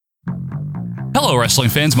Hello, wrestling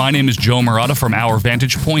fans. My name is Joe Murata from Our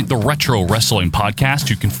Vantage Point, the Retro Wrestling Podcast.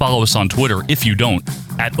 You can follow us on Twitter, if you don't,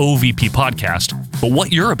 at OVP Podcast. But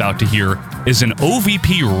what you're about to hear is an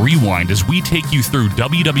OVP rewind as we take you through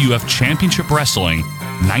WWF Championship Wrestling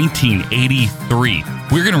 1983.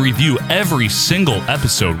 We're going to review every single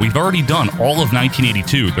episode. We've already done all of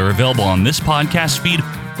 1982. They're available on this podcast feed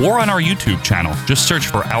or on our YouTube channel. Just search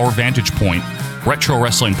for Our Vantage Point Retro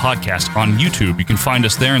Wrestling Podcast on YouTube. You can find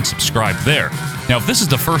us there and subscribe there. Now, if this is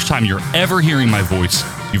the first time you're ever hearing my voice,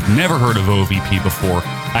 you've never heard of OVP before,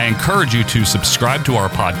 I encourage you to subscribe to our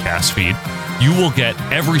podcast feed. You will get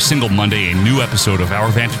every single Monday a new episode of Our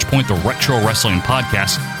Vantage Point, the Retro Wrestling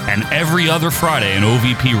Podcast, and every other Friday an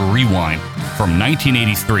OVP Rewind from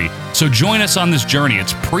 1983. So join us on this journey.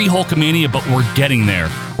 It's pre-Hulkamania, but we're getting there.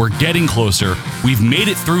 We're getting closer. We've made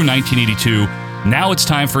it through 1982. Now it's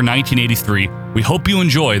time for 1983. We hope you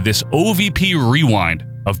enjoy this OVP rewind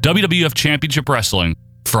of WWF Championship Wrestling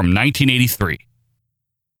from 1983.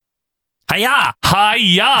 Hiya!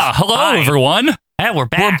 Hiya! Hello, Hi. Everyone. Hey, we're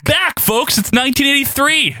back. We're back, folks. It's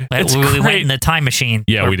 1983. It's we great. went in the time machine.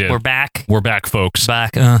 Yeah, we did. We're back. We're back, folks.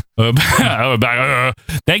 Back. We're back.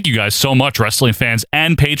 Thank you guys so much, wrestling fans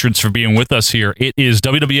and patrons, for being with us here. It is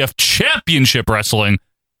WWF Championship Wrestling,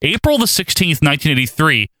 April the 16th,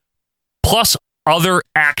 1983, plus other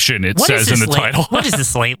action, it says in the title. What is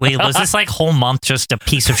this lately? Was this like whole month just a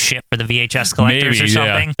piece of shit for the VHS collectors Maybe, or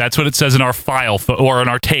something? Yeah. That's what it says in our file or in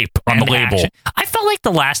our tape on the label. Action. I felt like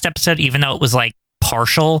the last episode, even though it was like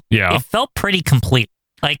partial, it felt pretty complete.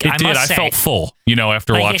 Like it did. I felt full,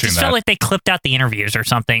 after watching that. It just felt like they clipped out the interviews or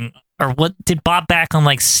something. Or what did Bob Backlund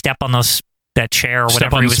like step on that chair or whatever?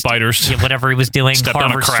 Step on the spiders. Yeah, whatever he was doing. Stepped on a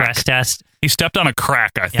Harvard crack. stress test. He stepped on a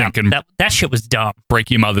crack, I think, and that shit was dumb. Break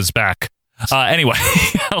your mother's back. Anyway,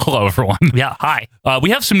 hello, everyone. Yeah, hi. We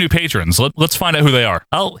have some new patrons. Let's find out who they are.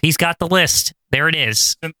 Oh, he's got the list. There it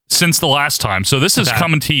is. Since the last time. So this is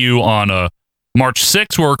coming to you on March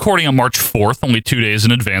 6th. We're recording on March 4th, only 2 days in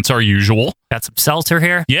advance, our usual. Got some seltzer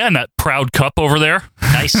here. Yeah, and that proud cup over there.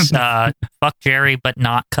 Nice. Fuck Jerry, but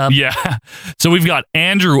not cup. Yeah. So we've got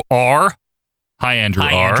Andrew R. Hi, Andrew R.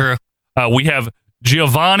 Andrew. We have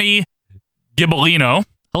Giovanni Gibellino.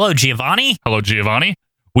 Hello, Giovanni. Hello, Giovanni.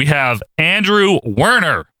 We have Andrew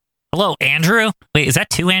Werner. Hello, Andrew. Wait, is that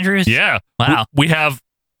two Andrews? Yeah. Wow. We have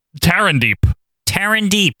Tarandeep.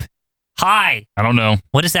 Tarandeep. Hi. I don't know.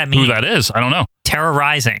 What does that mean? Who that is? I don't know.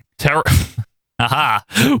 Terrorizing. Aha.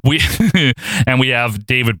 And we have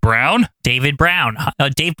David Brown. David Brown.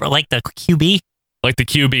 Dave, like the QB? Like the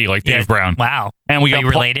QB, like Dave Brown. Wow. And we got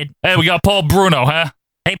related? Hey, we got Paul Bruno, huh?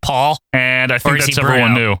 Hey, Paul. And I think that's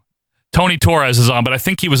everyone new. Tony Torres is on, but I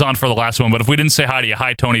think he was on for the last one. But if we didn't say hi to you,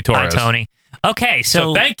 hi, Tony Torres. Hi, Tony. Okay,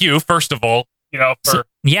 so thank you, first of all,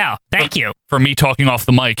 thank you. For me talking off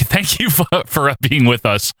the mic. Thank you for being with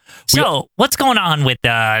us. So, what's going on with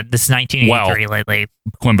this 1983 lately?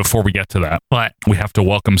 Quinn, before we get to that, what? We have to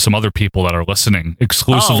welcome some other people that are listening,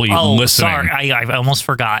 exclusively listening. Sorry, I almost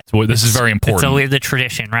forgot. So this is very important. It's always the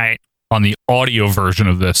tradition, right? On the audio version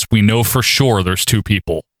of this, we know for sure there's two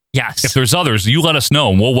people. Yes. If there's others, you let us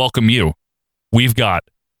know and we'll welcome you. We've got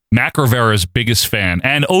Mac Rivera's biggest fan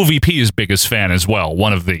and OVP's biggest fan as well,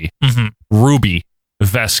 one of the Ruby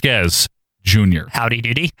Vasquez Jr. Howdy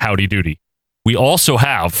doody. Howdy doody. We also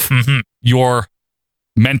have your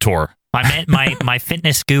mentor. My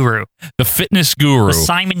fitness guru. The fitness guru. The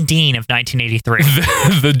Simon Dean of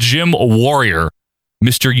 1983. The gym warrior,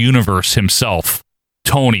 Mr. Universe himself,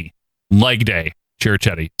 Tony Leg Day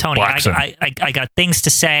Chirichetti. Tony, I got things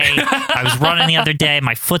to say. I was running the other day.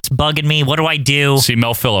 My foot's bugging me. What do I do? See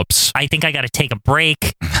Mel Phillips. I think I got to take a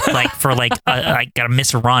break, I got to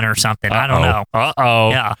miss a run or something. I don't know.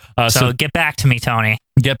 Yeah. So get back to me, Tony.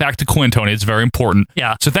 Get back to Quinn, Tony. It's very important.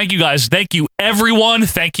 Yeah. So thank you guys. Thank you, everyone.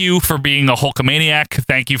 Thank you for being a Hulkamaniac.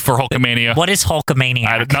 Thank you for Hulkamania. What is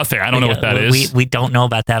Hulkamaniac? Nothing. I don't know what that is. We don't know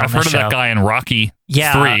about that. I've heard of that guy in Rocky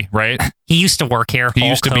 3, right? He used to work here. He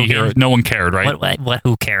used to be here. No one cared, right? What?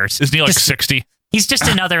 Who cares? Isn't he like 60? He's just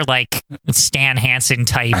another Stan Hansen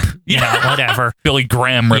type, whatever. Billy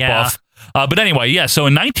Graham ripoff. But anyway, so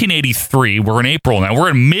in 1983, we're in April now.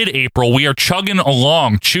 We're in mid-April. We are chugging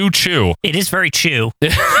along. Choo-choo. It is very chew.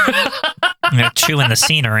 Chewing the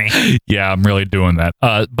scenery. Yeah, I'm really doing that.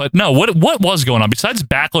 But no, what was going on besides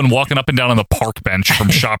Backlund walking up and down on the park bench from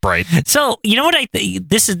ShopRite? So you know what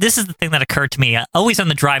this is the thing that occurred to me. Always on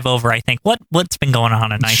the drive over, I think what's been going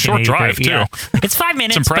on in 1983. Short drive too. Yeah. It's 5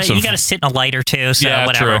 minutes, but you got to sit in a light or two. So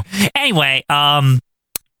whatever. True. Anyway,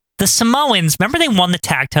 the Samoans, remember they won the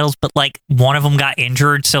tag titles, but like one of them got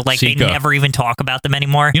injured, so like Sika. they never even talk about them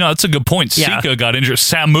anymore. That's a good point. Yeah. Sika got injured.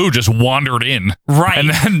 Samu just wandered in. Right. And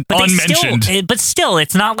then but unmentioned. But still,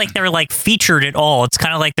 it's not like they're like featured at all. It's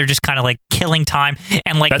kind of like they're just kind of like killing time.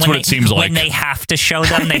 And like That's when what it seems like. when they have to show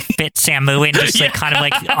them, they fit Samu in just like kind of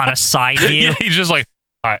like on a side view. Yeah, he's just like,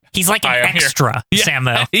 he's like an extra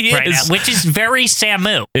Samu right now, which is very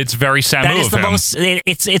Samu. It's very Samu. That is of the him. most.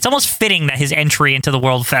 It's almost fitting that his entry into the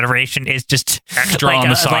World Federation is just Extra like on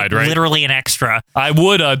the side, right? Literally an extra. I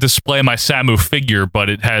would display my Samu figure,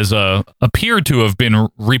 but it has appeared to have been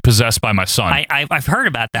repossessed by my son. I've heard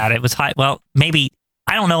about that. It was high. Well, maybe.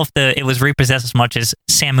 I don't know if it was repossessed as much as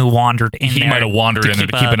Samu wandered in there. He might have wandered in there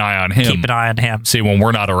to keep an eye on him. Keep an eye on him. See, when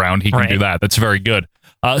we're not around, he can do that. That's very good.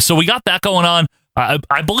 So we got that going on.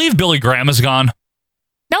 I believe Billy Graham is gone.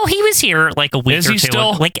 No, he was here like a week is or he two.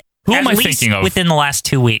 still? Like, who am I least thinking of? Within the last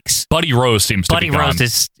 2 weeks. Buddy Rose seems to be gone. Buddy Rose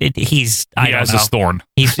is he's I don't know. His thorn.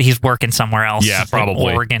 He's working somewhere else. Yeah, probably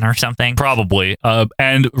like Oregon or something. Probably.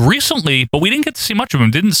 And recently, but we didn't get to see much of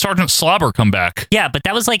him. Didn't Sergeant Slobber come back? Yeah, but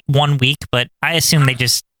that was like 1 week. But I assume they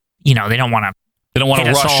just they don't want to. They don't want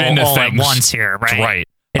to rush into all things at once here, right?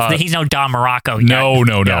 Right. He's no Don Morocco yet. No.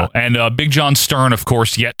 Yeah. And Big John Stern, of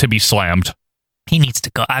course, yet to be slammed. He needs to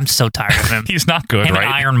go. I'm so tired of him. He's not good, him right?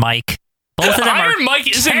 And Iron Mike. Both of them Iron Mike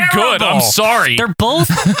isn't terrible. good. I'm sorry. They're both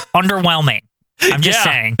underwhelming. I'm just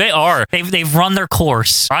saying. They are. They've run their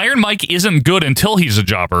course. Iron Mike isn't good until he's a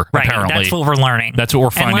jobber, right, apparently. That's what we're learning. That's what we're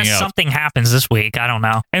finding Unless out. something happens this week. I don't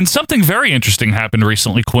know. And something very interesting happened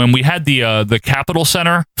recently, Quinn. We had the Capitol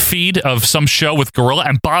Center feed of some show with Gorilla,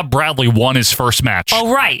 and Bob Bradley won his first match.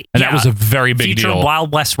 Oh, right. And that was a very big Future deal.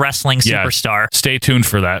 Wild West Wrestling superstar. Stay tuned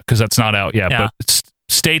for that, because that's not out yet. Yeah. But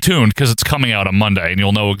stay tuned, because it's coming out on Monday, and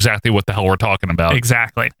you'll know exactly what the hell we're talking about.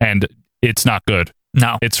 Exactly. And it's not good.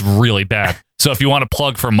 No. It's really bad. So if you want to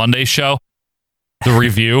plug for Monday's show, the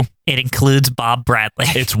review. It includes Bob Bradley.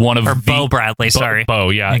 It's one of Bo Bradley, sorry. Bo,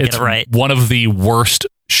 yeah. Get It's it right. one of the worst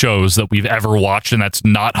shows that we've ever watched, and that's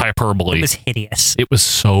not hyperbole. It was hideous. It was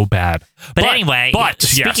so bad. But anyway,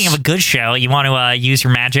 speaking of a good show, you want to use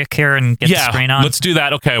your magic here and get the screen on? Let's do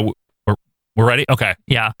that. Okay. We're ready? Okay.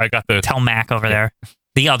 Yeah. I got the... Tell Mac over there.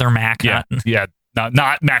 The other Mac. Yeah.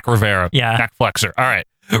 Not Mac Rivera. Yeah. Mac Flexer. All right.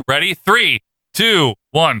 Ready? 3, 2,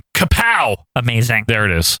 1. Kapow! Amazing. There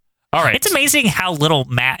it is. All right. It's amazing how little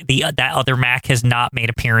Mac, that other Mac, has not made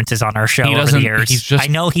appearances on our show over the years. I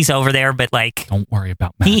know he's over there, but like, don't worry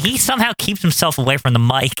about Mac. He somehow keeps himself away from the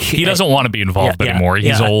mic. He doesn't want to be involved anymore.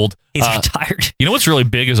 He's old. He's retired. You know what's really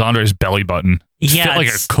big is Andre's belly button. Yeah, fit like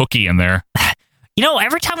a cookie in there.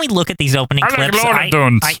 Every time we look at these opening clips,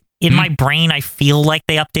 in my brain, I feel like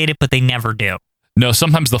they update it, but they never do. No,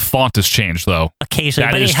 sometimes the font has changed though.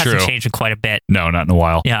 Occasionally, but it hasn't changed in quite a bit. No, not in a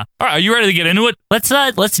while. Yeah. All right, are you ready to get into it? Let's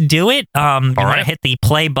do it. You want to hit the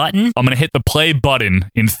play button? I'm gonna hit the play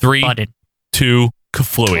button in 3, 2,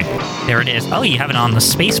 Kaflooey. There it is. Oh, you have it on the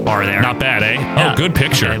space bar there. Not bad, eh? Yeah. Oh, good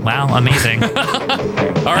picture. Okay, wow, amazing.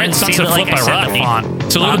 All right, sunset flip by Rodney.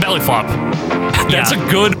 So look at the belly flop. That's a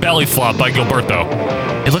good belly flop by Gilberto.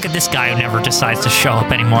 Hey, look at this guy who never decides to show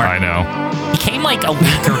up anymore. I know. He came like a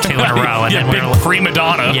week or two in a row, and then big prima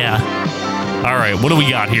donna. Yeah. All right, what do we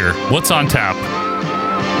got here? What's on tap?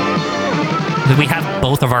 Do we have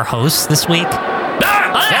both of our hosts this week?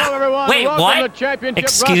 Hello, everyone. Wait, Welcome what?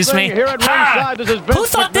 Excuse me? Here at ringside, this is Vince Who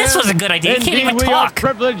thought this was a good idea? You can't even we talk. Are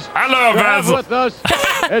privileged Hello, to have Vince. with us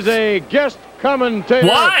as a guest commentator.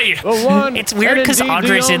 Why? The one It's weird and because indeed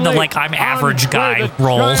Andre's in the only like I'm average Andre guy the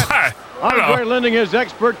role. Giant. Hi. Andre Hello. lending his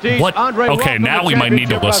expertise. What? Andre, Okay, welcome now to we might need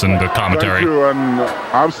to Championship listen to Wrestling. commentary. Thank you, and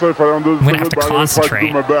I'm sorry if I don't do I'm gonna have to but I will try to concentrate.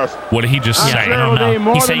 do my best. What did he just Yeah, say? I don't know.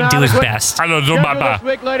 More He's than saying do his adequate. best. I don't do Scheduled my this best.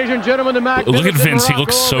 week, ladies and gentlemen, the match Look at Vincent Vince. He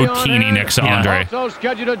looks Morocco so will be on teeny air. next to Andre. Also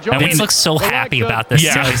scheduled to join And Vince looks so the happy likes about of this.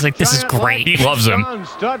 Yeah. Too. He's like, this is Giant great. He loves him. John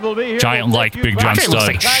Studd will be here. Giant We'll like take you Big John Andre looks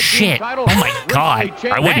Studd. like shit. Oh my god.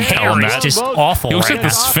 I wouldn't That tell him hair that. is just awful He looks right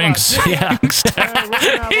like the now. Sphinx. Yeah.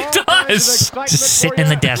 He does. Just sitting in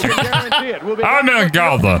the desert. I'm in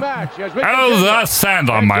Galva. Oh, that's sand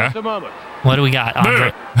on my. What do we got,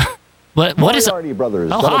 Andre? What is? Moriarty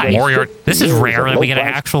Brothers. Oh, hi. Moriarty. This is rare that we get an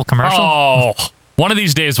actual commercial. Oh, one of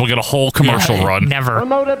these days we'll get a whole commercial Yeah, run. Never.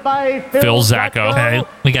 Promoted by Phil Zacco. Okay,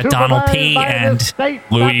 we got Donald P. and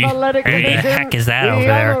Louis. Who the heck is that over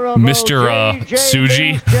there? Mr.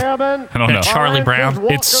 Suji. I don't know. Charlie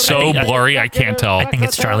Brown. It's so blurry, I can't tell. I think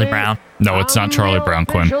it's Charlie Brown. No, it's not Charlie Brown,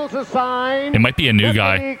 Quinn. It might be a new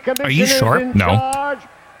guy. Are you sure? No.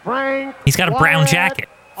 He's got a brown jacket.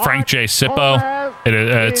 Frank J. Sippo.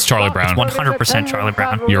 It's Charlie Brown. 100% Charlie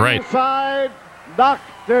Brown. You're right.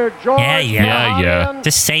 Dr. George Yeah.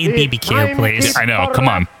 Just say BBQ, please. I know, come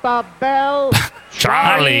on.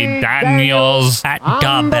 Charlie Daniels. At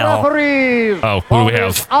Bell. Oh, who do we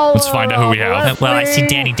have? Let's find out who we have. Well, I see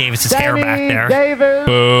Danny Davis's hair back there.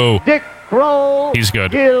 Boo. Dick Kroll. He's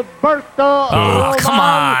good. Gilberto. Oh, come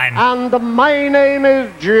on. And my name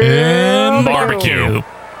is Jim Barbecue.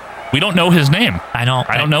 We don't know his name. I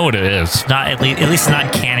don't know what it is. Not at least not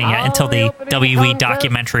in canon yet until the WE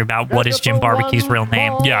documentary about what is Jim Barbecue's real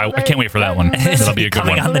name. Yeah, I can't wait for that one. That'll be a good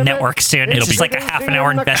coming one. on the network soon. It's just like a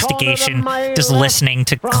half-an-hour investigation, just listening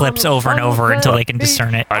to clips over and over until they can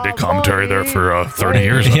discern it. I did commentary there for 30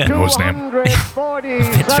 years. I don't know his name.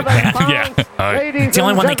 Yeah. It's the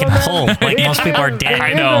only one they can pull. Like, most people are dead.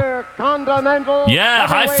 I know. Yeah,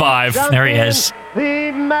 high five. There he is.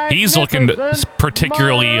 He's looking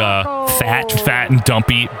particularly fat and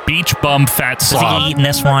dumpy. Beach bum fat slob. Is he eating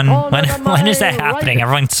this one? When is that happening?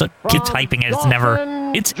 Everyone keeps hyping it. It's never.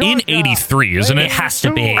 It's in 83, isn't it? It has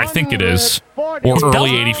to be. I think it is. Or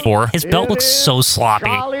early 84. His belt looks so sloppy.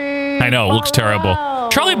 I know, it looks terrible.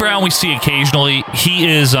 Charlie Brown we see occasionally. He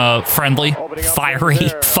is friendly.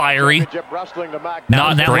 Fiery.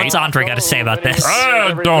 Not now great. what's Andre got to say about this?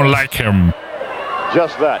 I don't like him.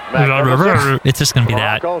 Just that. It's just going to be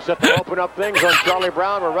that. Set to open up things on Charlie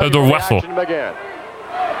Brown. We're ready The for the Wessel. action to begin.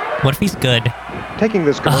 What if he's good? Taking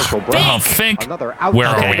this commercial break. Fink. Another Where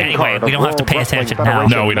are Okay, we? anyway, we don't have to pay attention now.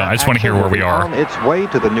 No, we don't. I just want to hear where we are. On its way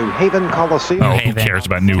to the New Haven Coliseum. Oh, who Haven, cares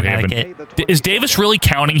about New Haven? Connecticut. Is Davis really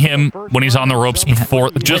counting him when he's on the ropes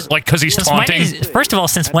before, just like because he's taunting? First of all,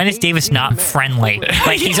 since when is Davis not friendly?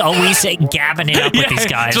 Like, he's always gabbing it up with these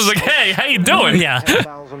guys. Just like, hey, how you doing? Yeah.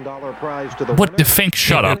 $1,000 prize to the What the Fink?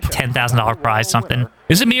 Shut up. $10,000 prize, something.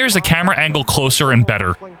 Is it me or is the camera angle closer and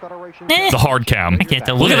better? The hard cam. I can't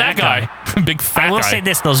tell. Look at that guy. Big fat guy. I will say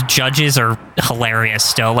this: those judges are hilarious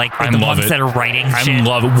still. Like I the love ones it. that are writing. I shit.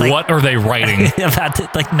 love it. Like, What are they writing?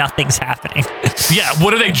 about like nothing's happening. Yeah,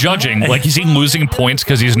 what are they judging? Like, is he losing points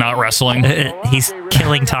because he's not wrestling? He's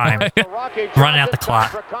killing time, running out the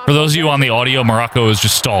clock. For those of you on the audio, Morocco is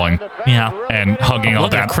just stalling Yeah. and hugging all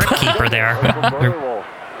Look at that. a crypt keeper there.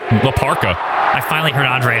 La Parka. I finally heard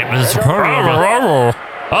Andre. It was.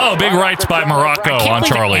 Oh, big rights by Morocco I can't on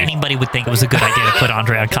believe Charlie. anybody would think it was a good idea to put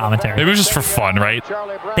Andre on commentary. Maybe it was just for fun, right?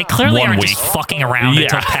 They clearly 1 aren't week. just fucking around Yeah.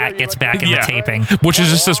 until Pat gets back into taping. Which is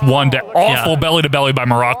just this one day. Awful belly to belly by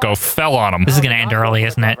Morocco. Fell on him. This is going to end early,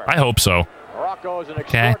 isn't it? I hope so. Morocco is an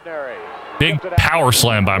Okay. extraordinary. Big power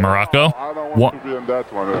slam by Morocco. I don't What? want to be in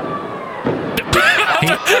that one. He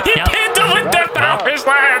pinned him with that power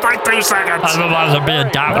slam like 3 seconds. I don't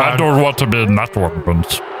want to be in that one,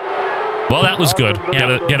 Vince. Well, that was good.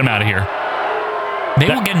 Yeah. Get him out of here.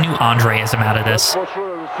 Maybe we'll get a new Andreism out of this. For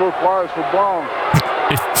sure, it's so far for Brown.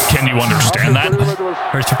 Can you understand that?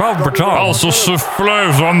 Also,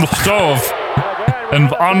 souffles on the stove.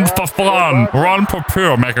 And on flan, Ron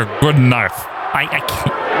Papier make a good knife. I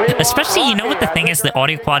can't. Especially, you know what the thing is? The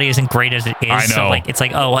audio quality isn't great as it is. I know. So, like, it's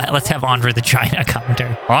like, oh, let's have Andre the Giant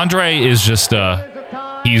commentary. Andre is just,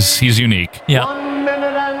 he's unique. Yeah. 1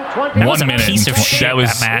 minute and 20 That was a 1 minute. piece of and shit, that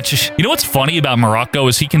was that match. You know what's funny about Morocco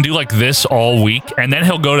is he can do like this all week, and then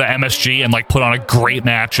he'll go to MSG and like put on a great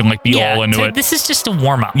match and like be all into it. This is just a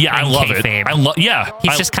warm up. Yeah, I love it.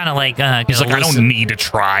 He's just kind of like, he's like, I don't need to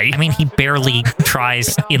try. I mean, he barely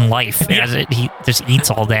tries in life. He just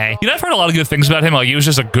eats all day. You know, I've heard a lot of good things about him. Like, he was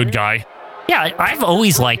just a good guy. Yeah, I've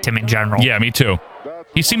always liked him in general. Yeah, me too.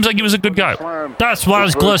 He seems like he was a good guy. That's what I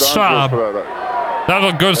was going to say.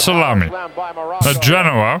 That's a good salami. A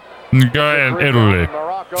Genoa, guy in Italy,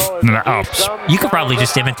 in the Alps. You could probably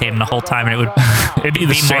just imitate him the whole time, and it would It'd be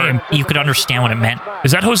the same. more. You could understand what it meant.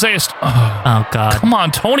 Is that Jose? Oh God! Come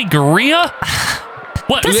on, Tony Gurria?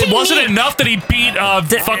 What? Does he Wasn't it need- enough that he beat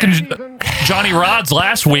fucking Johnny Rods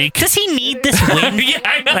last week? Does he need this win? Yeah,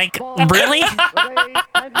 I know. Like, really?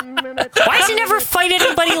 Why does he never fight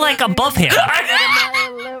anybody like above him?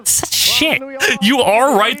 Such shit. You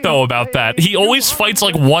are right though about that. He always fights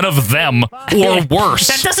like one of them or worse.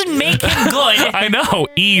 That doesn't make him good. I know.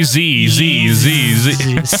 Z.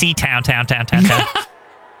 C-Town.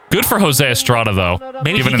 Good for Jose Estrada though.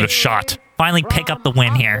 Maybe Giving he it a could- shot. Finally pick up the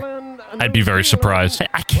win here. I'd be very surprised.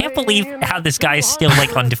 I can't believe how this guy's still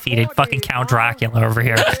like undefeated. Fucking Count Dracula over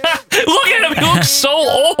here. Look at him. He looks so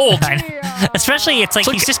old. Especially, it's like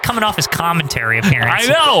he's just coming off his commentary appearance.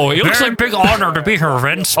 I know. He looks like big honor to be here,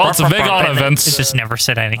 Vince. Oh, it's a big honor, And Vince. It just never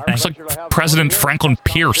said anything. Looks like President Franklin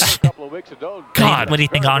Pierce. God. What do you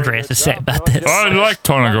think Andre has to say about this? I like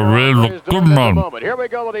Tony Gurria. Good man. Here we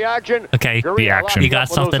go with the action. Okay, The action. You got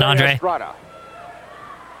something, Andre?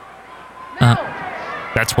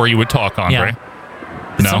 That's where you would talk, Andre.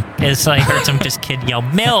 No. It's like I heard some just kid yell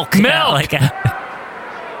milk. Milk!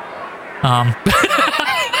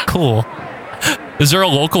 Cool. Is there a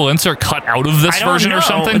local insert cut out of this version or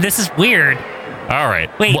something? This is weird. All right.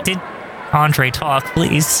 Wait, did Andre talk,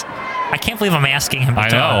 please? I can't believe I'm asking him to I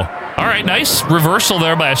talk. know. All right, nice reversal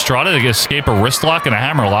there by Estrada to escape a wrist lock and a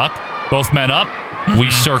hammer lock. Both men up.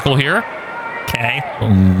 We circle here. Okay.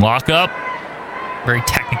 Lock up. Very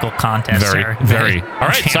technical contest here. Very. All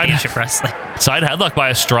right, championship wrestling. Side headlock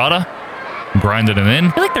by Estrada. Grinded it in.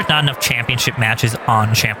 I feel like there's not enough championship matches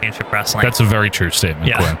on championship wrestling. That's a very true statement,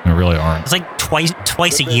 Yeah. Quinn. There really aren't. It's like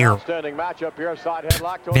twice a year.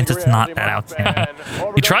 Vince is not that outstanding.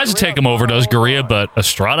 He tries to take him over, does Gurria, but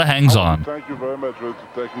Estrada hangs on. Thank you very much for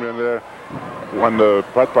taking me in there. When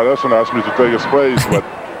Pat Patterson asked me to take his place, but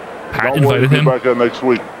Pat don't worry, invited he'll him. be back here next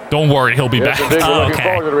week. Don't worry, he'll be back. Oh,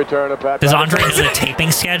 okay. Does Andre know the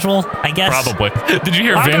taping schedule, I guess? Probably. Did you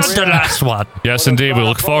hear I Vince? got the last one. Yes, indeed. We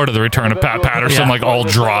look forward to the return of Pat Patterson, Yeah. like all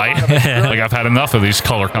dry. Like I've had enough of these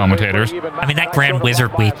color commentators. I mean, that Grand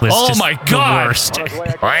Wizard week was Oh just my God. the worst.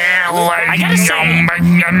 I gotta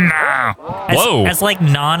say- Whoa. As like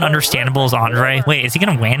non-understandable as Andre. Wait, is he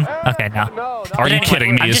gonna win? Okay, no. Are But you anyway,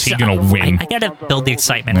 kidding me? I'm Is just- he going to win? I gotta build the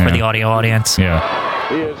excitement for Yeah. the audio audience. Yeah.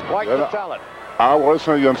 He is quite the talent. I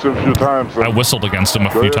wrestled against him a few times. I whistled against him a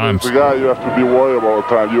few times. The guy you have to be worried about all the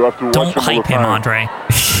time. You have to Don't watch him all hype the him, time. Andre.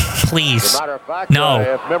 Please. As a matter of fact, No.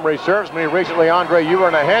 if memory serves me, recently, Andre, you were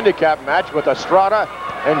in a handicap match with Estrada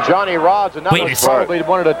and Johnny Rods, and that Wait, was is- probably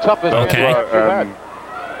one of the toughest Okay. matches you've had.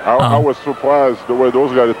 And I was surprised the way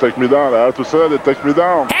those guys take me down. I have to say they take me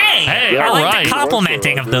down. Hey, I all like right. the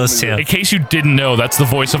complimenting of those two. In case you didn't know, that's the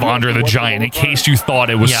voice of Andre the Giant. In case you thought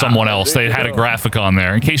it was Yeah. someone else, they had a graphic on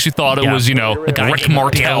there. In case you thought it Yeah. was, A guy Rick named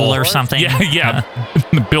Martel Bill or something. Yeah.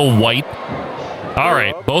 Bill White. All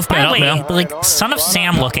right, both By men the up way, now. like Son of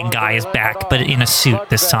Sam looking guy is back, but in a suit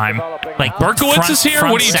this time. Like Berkowitz front- is here?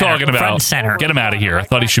 front What are you center, talking about? Front and center. Get him out of here. I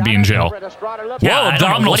thought he should be in jail. Yeah, Whoa, I don't know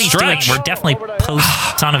abdominal what he's stretch. doing. We're definitely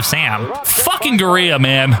post Son of Sam. Fucking Gurria,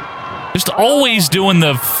 man. Just always doing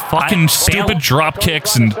the fucking stupid drop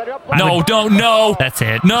kicks and no. That's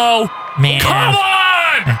it. No. Man. Come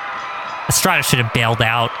on! Estrada should have bailed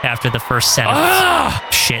out after the first set of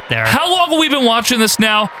shit there. How long have we been watching this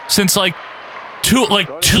now? Since like two,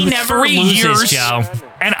 He never 3 loses, years. Joe.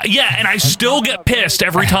 And I still get pissed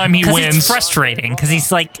every time he 'Cause wins. it's frustrating because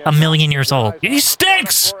he's like a million years old. He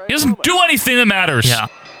stinks. He doesn't do anything that matters. Yeah.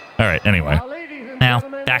 All right. Anyway. Now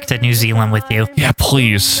back to New Zealand with you. Yeah,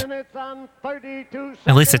 please.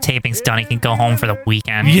 At least the taping's done. He can go home for the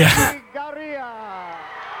weekend. Yeah.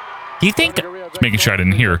 Do you think? Just making sure I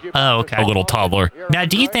didn't hear Oh, okay. a little toddler. Now,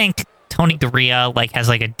 do you think Tony Gurria has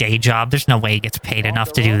like a day job? There's no way he gets paid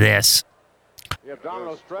enough to do this.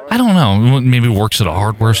 I don't know. Maybe works at a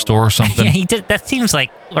hardware store or something. Yeah, he did. That seems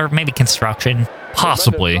like, or maybe construction.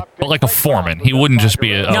 Possibly, but like a foreman. He wouldn't just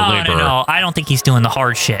be a No, laborer. no. I don't think he's doing the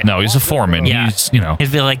hard shit. No, he's a foreman. Yeah. He's,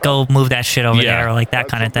 He'd be like, go move that shit over Yeah. there, or like that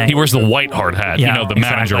kind of thing. he wears the white hard hat. Yeah, the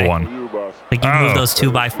manager exactly. one. You, boss. Like, you Oh. move those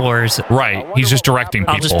 2x4s. Right. He's just directing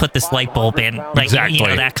people. I'll just put this light bulb in. Like,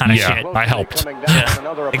 Exactly. that kind of Yeah. shit. I helped.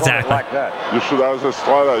 Exactly. You should ask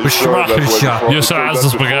Estrada. You should have that way Shut- before. Yes, You as said the that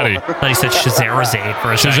spaghetti. But he said Scheherazade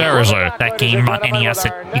for a second. Scheherazade. That game on NES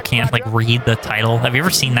that you can't like read the title. Have you ever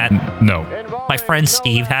seen that? No. My friend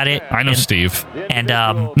Steve had it. I know and, Steve. And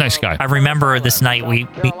Nice guy. I remember this night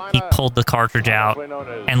he pulled the cartridge out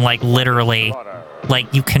and like literally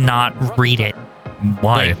like you cannot read it.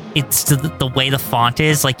 Why? Like, it's the way the font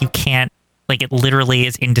is, like you can't, like it literally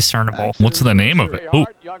is indiscernible. What's the name of it? Ooh.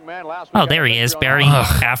 Oh, there he is, Barry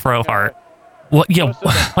Ugh. Afro Heart. What? Yeah.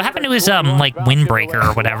 What happened to his like windbreaker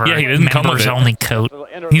or whatever? Yeah, he didn't come with members it. only coat.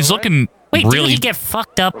 He's looking Wait, didn't really. he get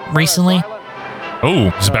fucked up recently?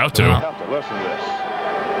 Oh, he's about to.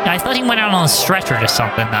 I thought he went out on a stretcher to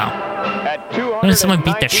something though. Didn't someone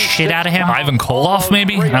beat the shit out of him? Ivan Koloff,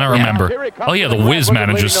 maybe? I don't remember. Oh yeah, the Wiz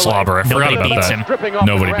manages Slobber. I forgot Nobody about beats that.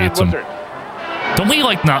 Nobody beats him. Don't we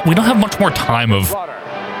not? We don't have much more time of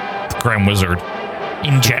the Grand Wizard.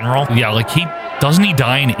 In general, Yeah, like doesn't he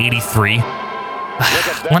die in '83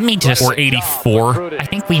 let me just. or '84? I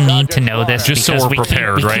think we need to know this Just so because we're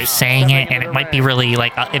prepared, we right? keep saying it, and it might be really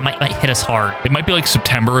like it might hit us hard. It might be like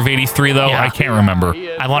September of '83 though. Yeah. I can't remember.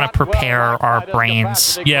 I want to prepare our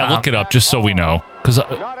brains. Yeah, look it up just so we know, because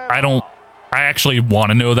I don't. I actually want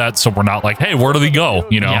to know that, so we're not like, hey, where do they go?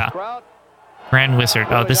 Yeah. Grand Wizard.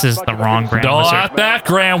 Oh, this is the wrong Grand Not Wizard. that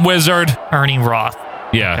Grand Wizard. Ernie Roth.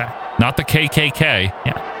 Yeah, not the KKK.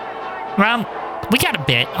 Yeah. Well, we got a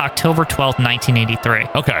bit. October 12th, 1983.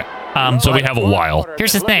 Okay, so but we have a while.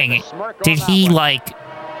 Here's the thing. Did he, like,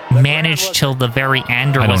 manage till the very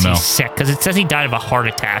end, or was he sick? Because it says he died of a heart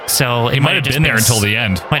attack, so he might have been there until the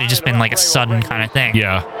end. Might have just been like a sudden kind of thing.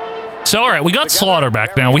 Yeah. So, all right, we got Slaughter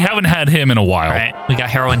back now. We haven't had him in a while. All right, we got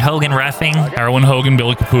Heroin Hogan reffing. Heroin Hogan,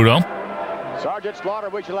 Billy Caputo. Sergeant Slaughter,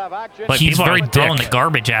 we shall have action. But he's people very are throwing dick. the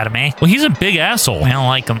garbage at him, eh? Well, he's a big asshole. I don't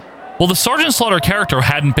like him. Well, the Sergeant Slaughter character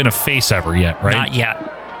hadn't been a face ever yet, right? Not yet.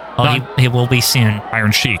 Oh, he will be soon.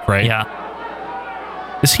 Iron Sheik, right?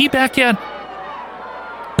 Yeah. Is he back yet?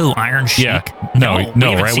 Who, Iron Sheik? Yeah. No,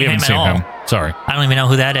 right? We haven't seen at all. him. Sorry. I don't even know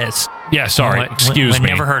who that is. Yeah, sorry. Excuse me.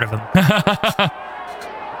 Never heard of him.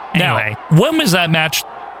 Anyway. Now, when was that match?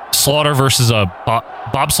 Slaughter versus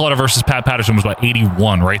Bob Slaughter versus Pat Patterson was about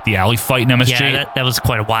 81, right? The alley fight in MSG. Yeah, that was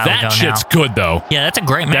quite a while ago now. That shit's good though. Yeah, that's a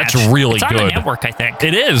great match. That's really it's on good. the network, I think.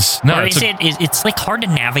 It is. No, or it's like hard to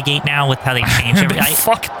navigate now with how they change everything.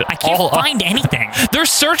 I can't find anything. Their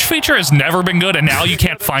search feature has never been good, and now you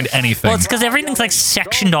can't find anything. Well, it's because everything's like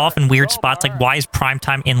sectioned off in weird spots. Like, why is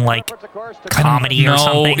primetime in like comedy or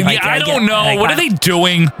something? Like, yeah, I don't know. Like, what are they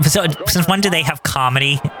doing? So, since when do they have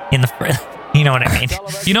comedy in the? You know what I mean?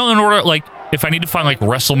 You know, in order, like, if I need to find, like,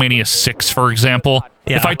 WrestleMania 6, for example,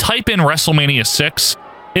 if I type in WrestleMania 6,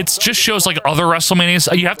 it just shows, like, other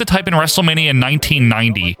WrestleManias. You have to type in WrestleMania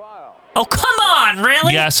 1990. Oh, come on,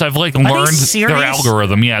 really? Yes, I've, like, learned their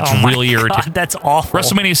algorithm. Yeah, it's really irritating. That's awful.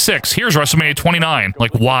 WrestleMania 6. Here's WrestleMania 29.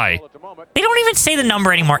 Like, why? They don't even say the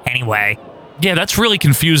number anymore anyway. Yeah, that's really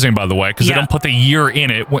confusing, by the way, because they don't put the year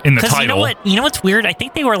in it in the title. You know what's weird? I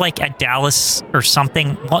think they were like at Dallas or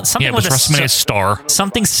something. Something it was WrestleMania Star.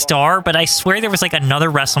 Something Star, but I swear there was like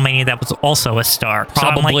another WrestleMania that was also a star.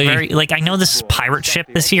 Probably. So I'm like I know this is Pirate Ship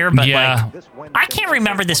this year, but like I can't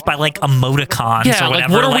remember this by like emoticons or whatever. Like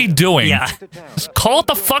what are we doing? Yeah. Just call it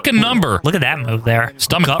the fucking number. Look at that move there.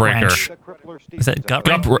 Stomach gut breaker. Wrench. Is that gut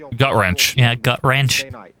wrench? Gut wrench. Yeah, gut wrench.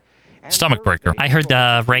 Stomach breaker. I heard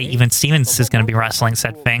Ray Even Stevens is going to be wrestling,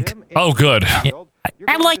 said Fink. Oh, good. Yeah,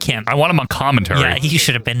 I like him. I want him on commentary. Yeah, he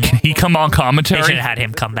should have been. Can he come on commentary? They should have had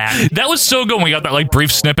him come back. That was so good when we got that like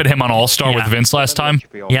brief snippet of him on All-Star with Vince last time.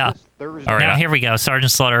 Yeah. All right. Now here we go.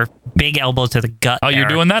 Sergeant Slaughter, big elbow to the gut. Oh, you're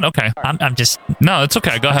doing that? Okay. I'm just. No, it's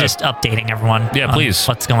okay. Go ahead. Just updating everyone. Yeah, please.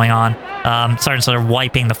 What's going on? Sergeant Slaughter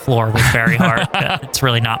wiping the floor with Barry Hart. It's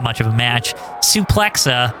really not much of a match.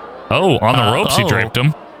 Suplexa. Oh, on the ropes he draped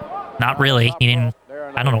him. Not really. He didn't.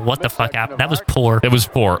 I don't know what the fuck happened. That was poor. It was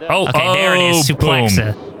poor. Oh, okay. There it is.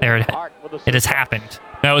 Suplexa. Boom. There it has happened.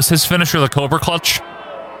 Now, is his finisher the Cobra Clutch?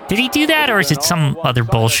 Did he do that, or is it some other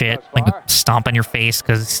bullshit like stomp on your face?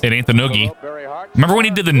 Because it ain't the noogie. Remember when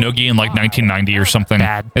he did the noogie in like 1990 or something?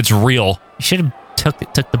 Bad. It's real. You should have took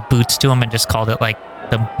the boots to him and just called it like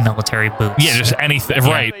the military boots. Yeah, just anything. Yeah.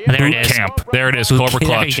 Right. There boot it is. Camp. There it is. Boot Cobra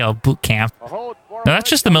Clutch. There you go. Boot camp. Now,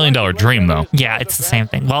 that's just the $1 Million Dream, though. Yeah, it's the same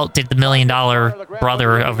thing. Well, did the $1 Million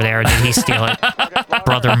brother over there, did he steal it?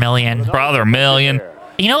 Brother Million. Brother Million.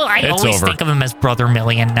 You know, I always think of him as Brother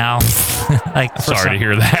Million now. Like, sorry to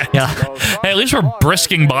hear that. Yeah. Hey, at least we're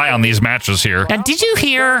brisking by on these matches here. And did you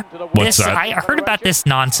hear What's this? that? I heard about this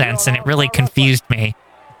nonsense, and it really confused me.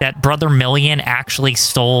 That Brother Million actually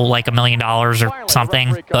stole like $1 million or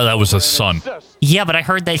something. Oh, that was his son. Yeah, but I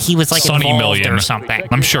heard that he was like Sonny involved Million or something.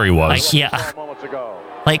 I'm sure he was. Like, yeah.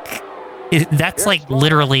 Like, that's like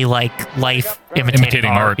literally like life imitating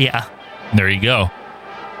art. Yeah. There you go.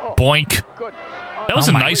 Boink. That was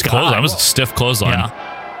a nice clothesline. That was a stiff clothesline.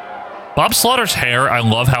 Yeah. Bob Slaughter's hair, I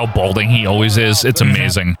love how balding he always is. It's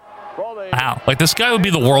amazing. Wow. Like, this guy would be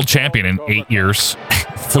the world champion in 8 years.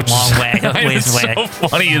 It's a long way. It's so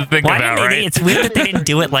funny to think about, right? It's weird that they didn't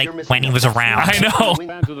do it like when he was around. I know.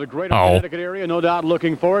 Oh. No doubt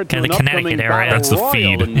looking forward to the Connecticut area. That's the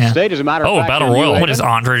feed. Yeah. Battle Royal. What is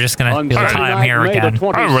Andre just going to do? Hi, I'm here again.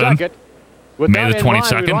 May the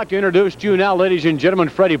 22nd. We'd like to introduce to you now, ladies and gentlemen,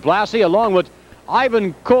 Freddie Blassie, along with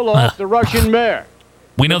Ivan Koloff, the Russian mayor.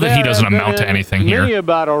 We know that he doesn't amount to anything here.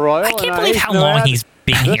 I can't believe how long he's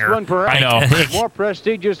been here. I know. More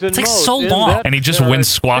prestigious than it's like most so long. And he just wins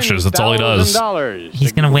squashes. That's all he does.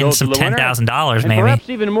 He's going to win some $10,000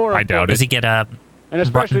 maybe. Even more I doubt it. Does he get and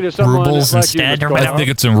especially to someone rubles like you, instead or Mr. whatever? I think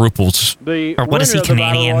it's in ruples. Or what is he,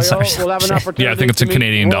 Canadians or Yeah, I think it's in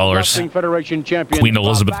Canadian dollars. Queen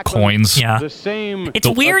Elizabeth coins. Yeah. It's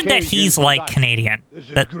weird that he's like Canadian.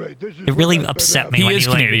 That it really upset me He when is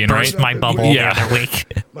you like Canadian, burst right? my bubble the other week.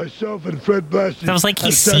 Myself and Fred Blassie. I was like,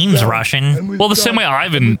 he seems Russian. Well, the same way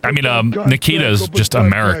Nikita is just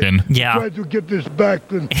American. Yeah. Tried to get this back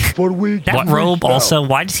for weeks. That robe also,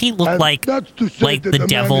 why does he look like the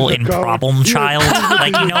devil in Problem Child?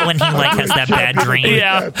 Like, you know when he like has that bad dream?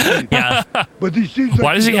 Yeah. Yeah. But he seems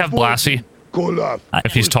Why does he have Blassie? Koloff.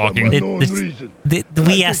 If he's talking. For some unknown reason.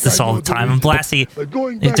 We ask this all the time, and Blassie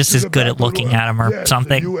is just as good at looking at him or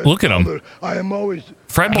something. Look at him. I am always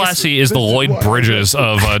Fred Blassie is the Lloyd Bridges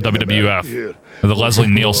of WWF. Or the Leslie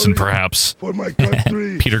Nielsen, perhaps. for my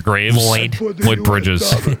country. Peter Graves. Lloyd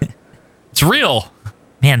Bridges. It's real.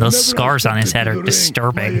 Man, those scars on his head are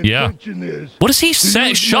disturbing. Yeah. What does he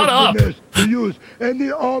say? Shut up. To use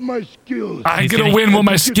all my skills. I'm going to win with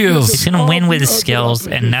my skills. He's going to win with his skills,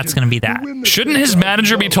 and that's going to be that. Shouldn't his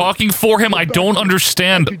manager be talking for him? I don't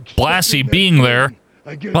understand Blassie being there.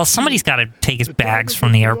 Well, somebody's got to take his bags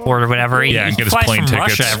from the airport or whatever. Yeah, and he get his flies plane from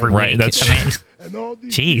tickets. Russia every Right, week. that's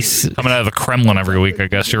jeez. Coming out of the Kremlin every week, I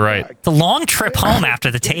guess you're right. It's a long trip home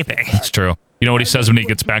after the taping. It's true. You know what he says when he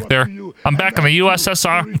gets back there? I'm back in the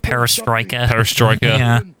USSR. Perestroika.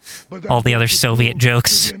 Yeah. All the other Soviet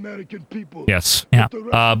jokes. Yes. Yeah.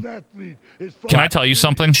 Can I tell you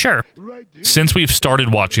something? Sure. Since we've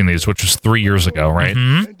started watching these, which was 3 years ago, right?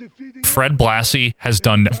 Mm-hmm. Fred Blassie has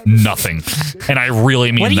done nothing. And I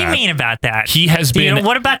really mean that. What do you mean about that? He has been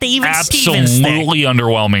what about the Even Stevens thing? absolutely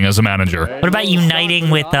underwhelming as a manager. What about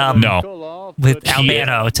uniting with No. with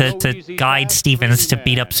Albano to guide Stevens to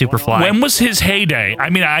beat up Superfly? When was his heyday? I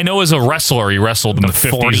mean, I know as a wrestler, he wrestled in the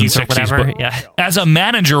 50s and 60s. or whatever. But Yeah. as a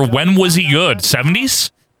manager, when was he good?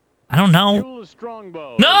 70s? I don't know.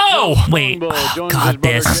 No! Wait. Oh, God,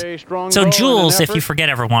 this. So Jules, if you forget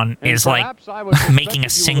everyone, is like making a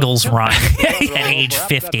singles run at age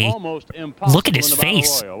 50. Look at his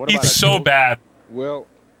face. He's so bad. Well,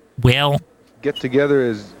 get together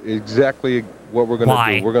is exactly what we're going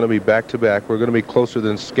to do. We're going to be back-to-back. We're going to be closer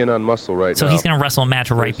than skin on muscle right now. So he's going to wrestle a match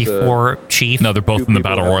right before Chief? No, they're both in the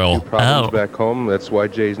Battle Royal. Problems back home. That's why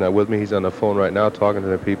Jay's not with me. He's on the phone right now talking to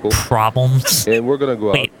the people. Problems? And we're going to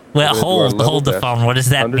go out. Well, hold the phone. What does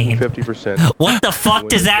that mean? 150%. What the fuck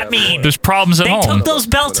does that mean? There's problems at home. They took those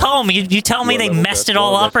belts home. You tell me they messed it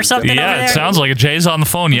all up or something over there? Yeah, it sounds like it. Jay's on the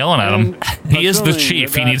phone yelling at him. He is the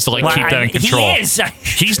chief. He needs to keep that in control. He is.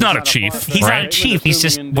 He's not a chief. He's not a chief. He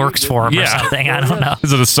just works for him or something. I don't know.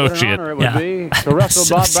 He's an associate. To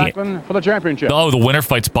wrestle Bob Backlund for the championship. Oh, the winner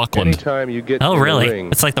fights Buckland. Anytime you get oh, really?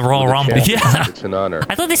 It's like the Royal Rumble. Yeah. It's an honor.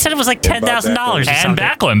 I thought they said it was like $10,000 or something. And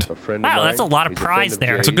Backlund. Wow, that's a lot of prize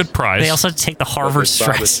there. It's a good prize. They also have to take the Harvard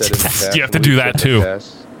stress test. You have to do that too.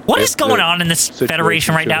 What is going on in this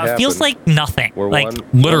federation right now? It feels like nothing. Like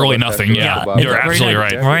literally nothing. Yeah, you're absolutely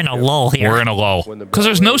right. We're in a lull here. We're in a lull because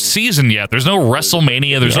there's no season yet. There's no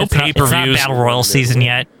WrestleMania. There's no pay-per-views. It's not Battle Royal season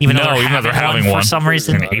yet. Even though they're having one for some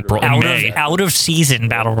reason. In April, May. Out of season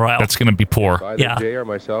Battle Royal. That's going to be poor. Yeah. Jay or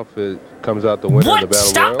myself comes out the winner of the Battle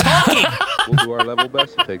Stop talking. We'll do our level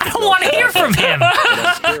best to take. I don't want to hear from him.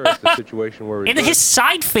 And his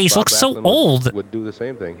side face looks so old. Would do the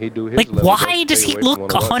same thing. He'd do his like, why does he look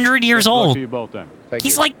 100 years old?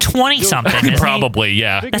 He's like 20-something. Probably,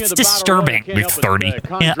 yeah. That's disturbing. Like 30.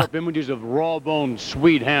 Yeah. Images of raw bone,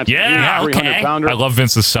 sweet handsome. Yeah, okay. I love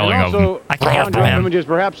Vince's selling of them. I can have them. Images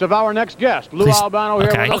perhaps of our next guest, Lou Albano here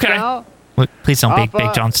with us now. Please don't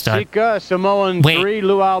Big John Studd. Sika, Samoan 3,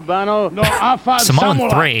 Lou Albano. No, Alpha Samoan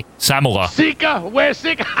 3. Samoa. Sika, where's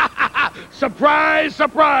Sika? Surprise,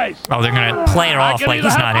 surprise. Oh, they're going to play it off like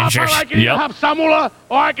he's not injured. I can either have Samula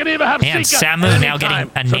or I can even have Man, Sika. Samu now getting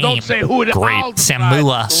a So name. don't say who it is. Great.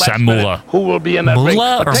 Samula. Samula. Who will be in that ring?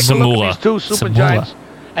 Mula But or take a look Samula? at these two super Samula. giants.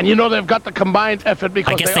 And you know they've got the combined effort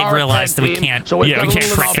because I guess they they are realized a that tag we team, can't. So we've Yeah, got we a can't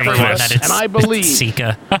little trick bit him of with this. this. And I believe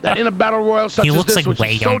Sika. that in a battle royal such He as looks this, like which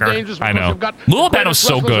way is so younger. dangerous I because know. you've got Lou the Albano's greatest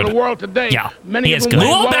so wrestlers in good. the world today. Yeah, Many he of is them good. weigh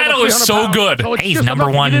Lou well Albano over is 300 so pounds. good. So it's He's just number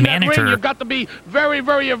enough to one get in that ring. manager. You've got to be very,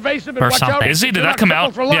 very evasive and Or watch something. out. Is he? Did You're that not come crippled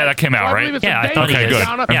out? for life. Yeah, that came out, So I right? believe it's a Yeah, I thought he Okay, did. good.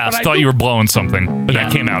 Downer, Yeah. but I thought you were blowing something, but Yeah.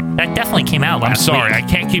 that came out. That definitely came out I'm last sorry, week. I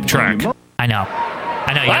can't keep track. I know.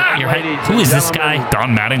 Who is this guy?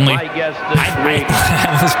 Don Mattingly. My guest this week I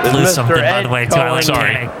almost is blew Mr. something, by the way, too. I was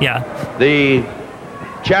Sorry. kidding. Yeah. the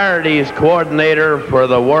charities coordinator for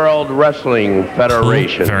the World Wrestling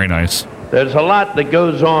Federation. Very nice. There's a lot that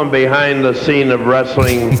goes on behind the scene of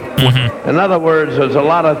wrestling. In other words, there's a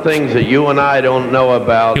lot of things that you and I don't know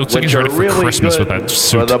about, He looks like which he's are ready for really Christmas good with that for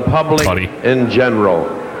suit, the public buddy. in general.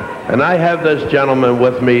 And I have this gentleman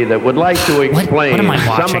with me that would like to explain am I some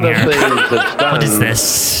watching of the here? things that's done What is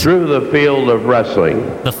this? through the field of wrestling.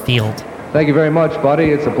 The field. Thank you very much, buddy.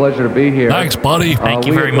 It's a pleasure to be here. Thanks, buddy. Thank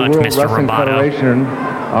you we very at the much, World Mr. Wrestling Roboto. Federation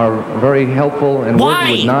are very helpful and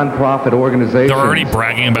working with nonprofit organizations. They're already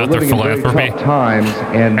bragging about their philanthropy. Tough times,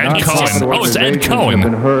 and Ed Cohen. Oh, it's Ed Cohen.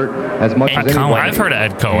 Have been hurt as much as anyone. I've heard of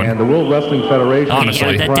Ed Cohen. And the World Wrestling Federation.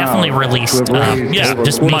 Honestly, that definitely released.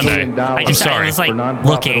 Just Monday. I'm sorry. I was like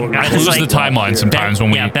looking. I lose the timeline sometimes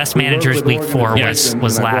when we. Yeah, Best Managers Week 4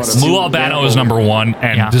 was last. Lou Albano is number 1,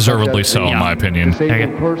 and deservedly so, in my opinion.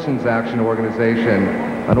 Disabled Persons Action Organization,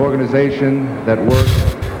 an organization that works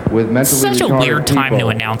with mentally retarded such a weird time people.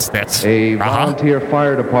 to announce this. A volunteer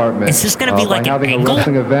fire department. Is this going to be like an having angle? A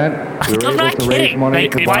wrestling event, I'm not kidding.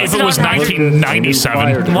 Why if it was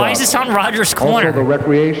 1997? Why is this on Rogers Corner? Also, the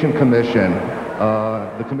Recreation Commission.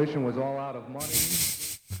 The commission was all out of money.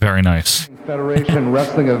 Very nice. Federation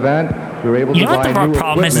wrestling event. We were able to buy new the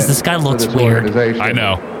problem is this guy looks weird. I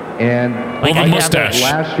know. And like the mustache.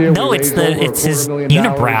 Last year no, it's his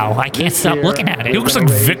unibrow. I can't stop looking at it. He looks like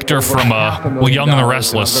Victor from Young and the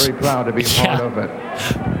Restless. Very proud to be part of it.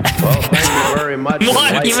 Well, thank you very much.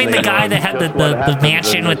 What? You mean the guy that had the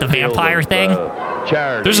mansion with the vampire thing?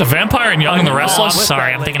 There's a vampire in Young and the Restless? I'm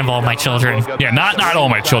sorry, I'm thinking of All My Children. Yeah, not All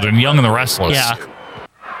My Children, Young and the Restless. Yeah.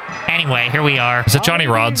 Anyway, here we are. Is that Johnny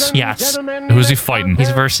Rods? Yes. Who's he fighting? He's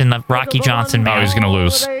versing the Rocky Johnson man. Oh, he's going to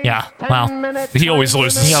lose. Yeah, well. He always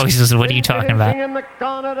loses. He always loses. What are you talking about?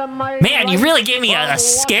 Man, you really gave me a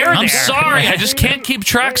scare there. I'm sorry. I just can't keep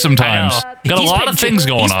track sometimes. Got a lot of things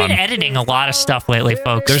going on. He's been editing a lot of stuff lately,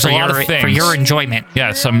 folks. There's a lot of things. For your enjoyment.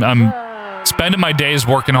 Yes, I'm spending my days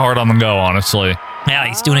working hard on the go, honestly. Yeah,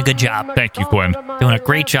 he's doing a good job. Thank you, Quinn. Doing a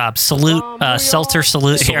great job. Salute, Seltzer,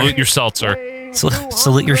 salute here. Salute your seltzer.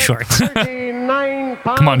 Salute your shorts.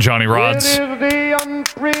 Come on, Johnny Rods. There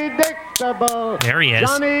he is.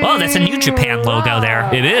 Oh, that's a New Japan logo there.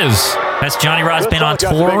 It is. Has Johnny Rods been on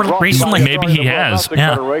tour recently? Maybe he has.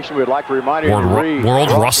 Yeah.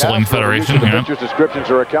 World Wrestling Federation. Yeah.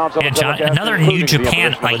 Another New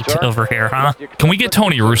Japan-ite over here, huh? Can we get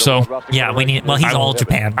Tony Russo? Yeah, we need. Well, he's all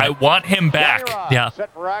Japan. I want him back. Yeah.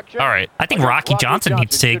 All right. I think Rocky Johnson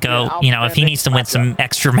needs to go. You know, if he needs to win some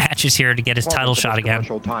extra matches here to get his title shot again.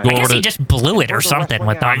 I guess he just blew it or something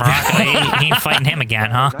with Don Morocco. He ain't fighting him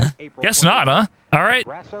again, huh? Guess not, huh? All right.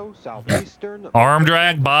 Arm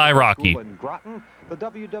drag by Rocky.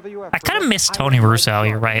 I kind of miss Tony Russo.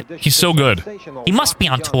 You're right. He's so good. He must be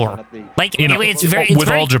on tour. Like, it's very with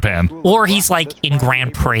All Japan, or he's like in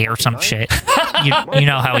Grand Prix or some shit. You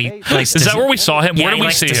know how he likes. Is that where we saw him? Yeah, where did we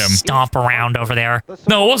likes see to him? Stomp around over there.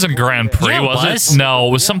 No, it wasn't Grand Prix, was it? No,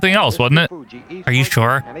 it was something else, wasn't it? Are you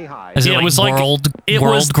sure? Is it, it like was like World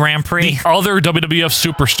Grand Prix? The other WWF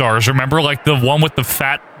superstars, remember, like the one with the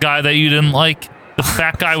fat guy that you didn't like, the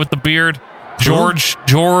fat guy with the beard. George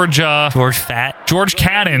Fat. George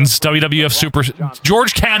Cannon's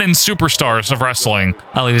George Cannon's Superstars of Wrestling.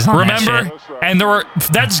 Oh, he was on Remember? that shit. And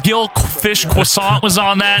that's Gil Fish Croissant was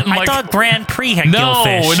on that. And I thought Grand Prix had Gil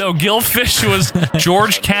Fish. No, Gil Fish was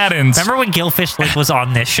George Cannon's. Remember when Gil Fish was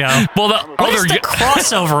on this show? Well, what is the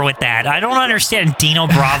crossover with that? I don't understand. Dino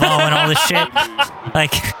Bravo and all this shit.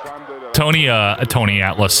 Like Tony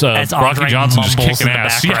Atlas. Rocky Johnson just kicking in the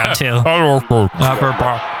ass. background too.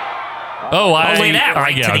 Oh, look at that,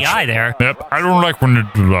 right to the eye there. Yep. I don't like when you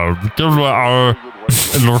do that.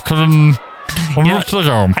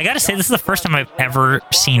 I gotta say, this is the first time I've ever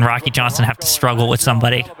seen Rocky Johnson have to struggle with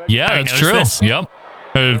somebody. Yeah, that's true. This? Yep.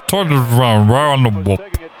 Turn it around. Where on the whoop?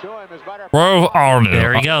 Where are you?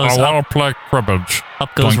 There he goes. I want to play cribbage.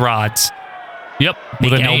 Up goes Rods. Yep.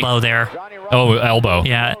 Big elbow there. Oh, elbow.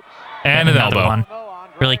 Yeah. And an elbow. One.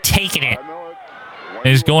 Really taking it. And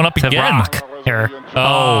he's going up again. Rock. Here.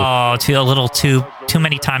 Oh, too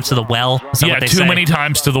many times to the well. Is that what they too say? many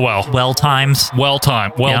times to the well. Well times. Well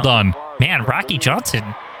done. Man, Rocky Johnson.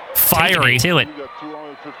 Fiery. To it.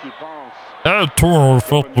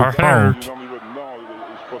 250 pounds.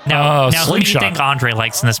 Now who do you think Andre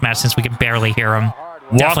likes in this match, since we can barely hear him?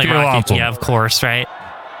 Definitely Rocky. Yeah, of course, right?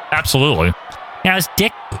 Absolutely. Now, is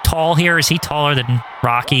Dick tall here? Is he taller than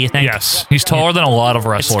Rocky, you think? Yes. He's taller than a lot of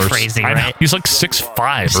wrestlers. It's crazy, right? He's like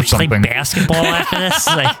 6'5" or something. Play basketball after this?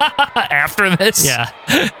 After this? Yeah.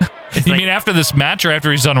 You mean after this match or after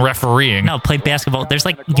he's done refereeing? No, play basketball. There's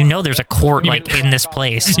there's a court in this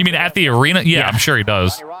place. You mean at the arena? Yeah, I'm sure he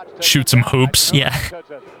does. Shoot some hoops. Yeah.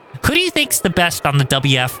 Who do you think's the best on the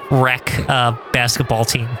WF Rec basketball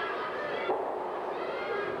team?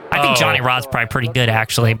 I think Johnny Rod's probably pretty good,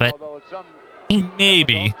 actually, but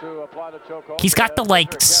maybe. He's got the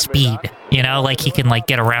speed, he can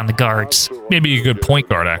get around the guards. Maybe a good point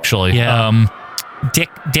guard, actually. Yeah.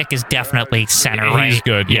 Dick is definitely center, right? He's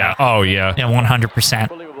good. Yeah. Oh yeah. Yeah,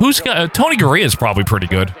 100%. Who's got Tony Gurria is probably pretty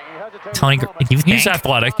good. Tony, you think? He's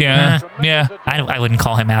athletic, yeah. Yeah. I wouldn't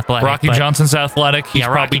call him athletic. Rocky but Johnson's athletic. He's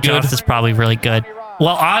Rocky probably good. Johnson's probably really good.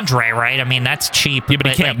 Well, Andre, right? I mean, that's cheap. Yeah, but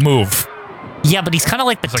he can't move. Yeah, but he's kind of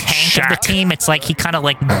like the tank of the team. It's like he kind of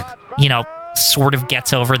like, sort of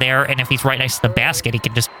gets over there, and if he's right next to the basket, he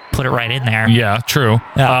can just put it right in there. Yeah, true.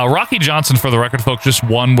 Yeah. Rocky Johnson, for the record, folks, just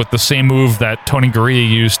won with the same move that Tony Gurria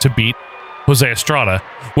used to beat Jose Estrada,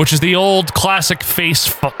 which is the old classic face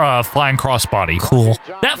flying crossbody. Cool.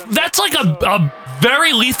 That's like a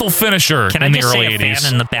very lethal finisher Can in I the just early say a 80s.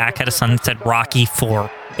 fan in the back had a son that said Rocky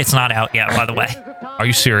 4. It's not out yet, by the way. Are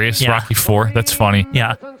you serious? Yeah. Rocky 4? That's funny.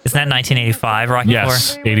 Yeah. Isn't that 1985, Rocky 4?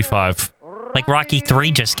 Yes, 85. Like Rocky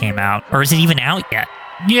 3 just came out. Or is it even out yet?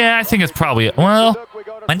 Yeah, I think it's probably, well,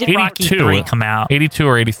 When did 82. Rocky 3 come out? 82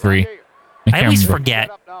 or 83. I always forget.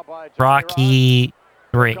 Rocky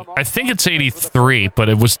 3. I think it's 83, but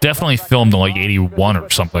it was definitely filmed in like 81 or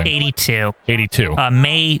something. 82. 82.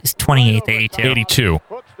 May 28th, 82. 82.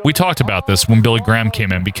 We talked about this when Billy Graham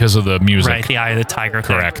came in because of the music. Right, the Eye of the Tiger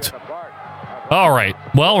thing. Correct. All right.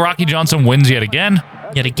 Well, Rocky Johnson wins yet again.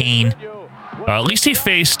 Yet again. At least he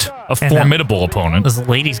faced a formidable opponent. Those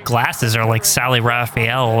ladies' glasses are like Sally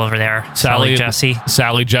Raphael over there. Sally Jesse.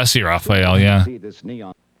 Sally Jesse Raphael, yeah.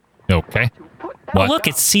 Okay. Oh, What? look,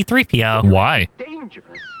 it's C-3PO. Why?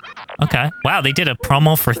 Okay. Wow, they did a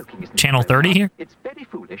promo for Channel 30 here? It's very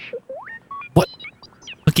foolish. What?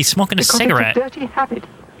 Look, he's smoking a cigarette. It's a dirty habit.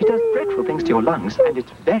 It does dreadful things to your lungs, and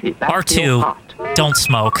it's very bad to your heart. R2, don't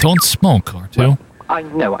smoke. Don't smoke, R2. Well, I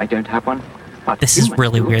know I don't have one. But This is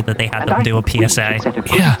really weird that they had them do a PSA.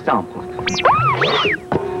 Yeah.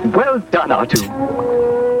 Well done, R2.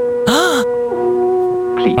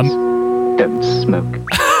 Please, don't smoke.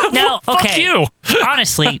 Now, okay. Fuck you.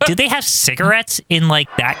 Honestly, do they have cigarettes in like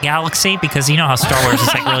that galaxy? Because you know how Star Wars is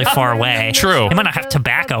like really far away. True. They might not have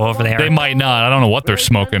tobacco over there. They might not. I don't know what they're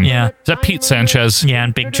smoking. Yeah. Is that Pete Sanchez? Yeah,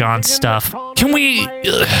 and Big John stuff. Can we...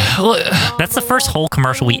 That's the first whole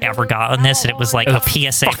commercial we ever got on this, and it was like a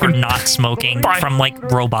PSA for not smoking from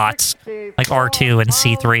like robots, like R2 and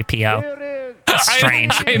C-3PO. It's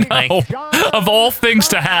strange. I know. Like, of all things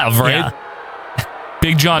to have, right? Yeah.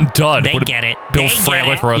 Big John Dud. They get it. Bill They get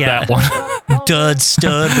Fralick it. wrote Yeah. that one. Dud,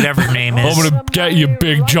 Stud, whatever your name is. I'm gonna get you,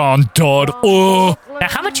 Big John Dud. Oh. Now,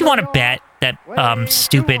 how much you want to bet that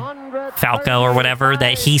stupid Falco or whatever,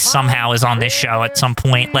 that he somehow is on this show at some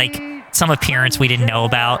point? Like, some appearance we didn't know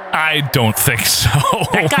about? I don't think so.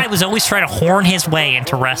 That guy was always trying to horn his way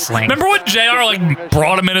into wrestling. Remember when JR like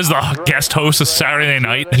brought him in as the guest host of Saturday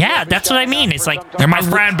Night? Yeah, that's what I mean. It's like... They're my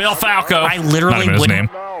friend Bill Falco. I literally Not even his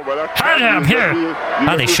wouldn't... name. I'm here.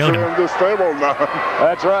 Oh, they showed him.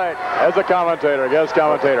 That's right. As a commentator, guest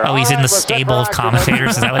commentator. Oh, he's in the stable of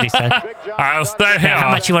commentators. Is that what he said? I'll stay here. How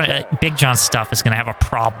much you want? Big John stuff is going to have a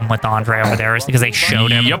problem with Andre over there, is because they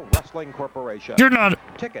showed him. Yep. Corporation. You're not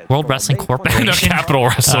World Wrestling Corporation. no, Capital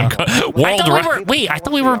Wrestling. World I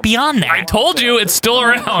thought we were beyond that. I told you it's still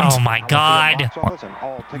around. Oh my God.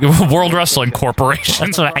 World Wrestling Corporation.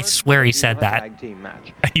 That's what I swear he said that.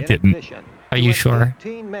 He didn't. Are you sure?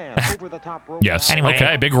 Yes. Anyway.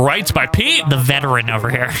 Okay, big rights by Pete. The veteran over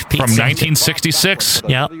here. Pete From Sanchez. 1966.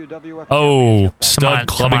 Yep. Oh, Stud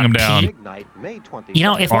clubbing him down. Pete. You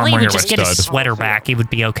know, if only he Armor would just here get by his Stud. sweater back, he would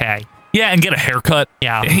be okay. Yeah, and get a haircut.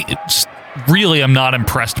 Yeah. Really, I'm not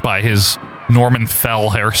impressed by his Norman Fell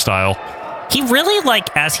hairstyle. He really,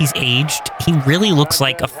 like, as he's aged, he really looks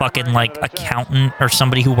like a fucking, like, accountant or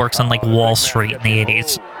somebody who works on, like, Wall Street in the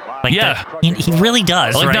 80s. Like, yeah. He really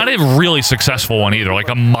does, Like, right? not a really successful one either, like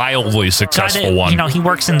a mildly successful one. You know, he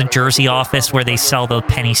works in the Jersey office where they sell the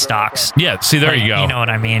penny stocks. Yeah, see, there you go. You know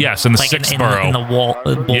what I mean? Yes, in the like sixth in borough. In the Wolf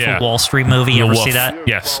of Wall Street movie. You The ever Wolf. see that?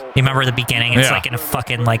 Yes. You remember the beginning? It's Yeah. like in a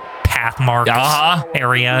fucking, like, Pathmark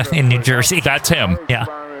area in New Jersey. That's him. Yeah.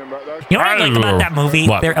 You know what I like about that movie?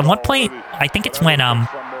 What? There, at one point, I think it's when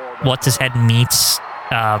What's-His-Head meets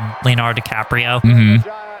Leonardo DiCaprio. Mm-hmm.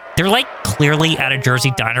 They're, like, clearly at a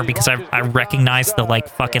Jersey diner because I recognize the, like,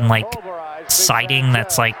 fucking, like, siding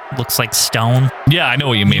that's, like, looks like stone. Yeah, I know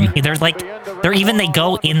what you mean. They're, like, they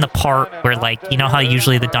go in the part where, like, you know how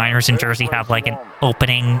usually the diners in Jersey have, like, an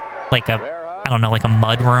opening, like I don't know, like a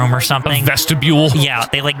mud room or something? A vestibule. Yeah,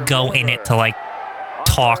 they, like, go in it to, like,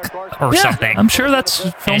 talk or something. I'm sure that's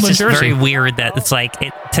And filmed it's in just Jersey. very weird that it's like,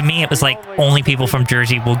 to me, it was like only people from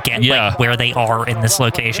Jersey will get like where they are in this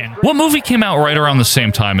location. What movie came out right around the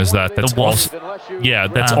same time as that? That's The Wolf. Also, yeah,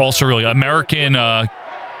 that's also really American.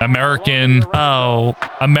 American. Oh,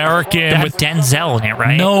 American with Denzel in it,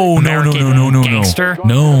 right? No, Gangster?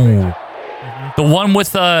 No. The one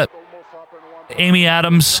with Amy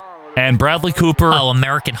Adams And Bradley Cooper. Oh,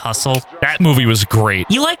 American Hustle. That movie was great.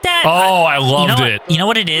 You like that? Oh, I loved it. You know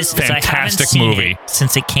what it is? Fantastic I haven't seen movie. It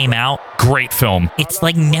since it came out. Great film. It's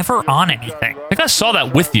like never on anything. I think I saw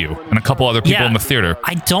that with you and a couple other people in the theater.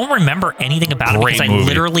 I don't remember anything about it because I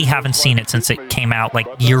literally haven't seen it since it came out like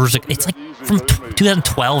years ago. It's like from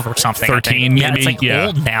 2012 or something. 13 maybe. Yeah, it's like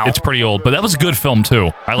old now. It's pretty old, but that was a good film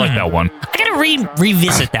too. I like that one. I gotta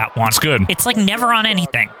revisit that one. It's good. It's like never on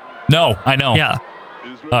anything. No, I know. Yeah.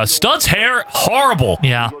 Stud's hair, horrible.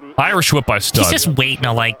 Yeah. Irish whip by Stud. He's just waiting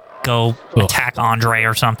to like go attack Andre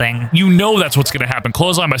or something. You know that's what's going to happen.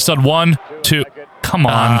 Clothesline by Stud 1, 2. Come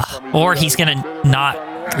on. Or he's going to not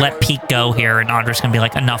let Pete go here, and Andre's going to be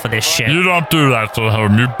like, enough of this shit. You don't do that to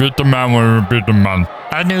him. You beat the man when you beat the man.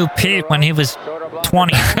 I knew Pete when he was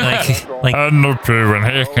 20. like I knew Pete when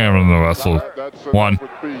he came in the wrestle. 1.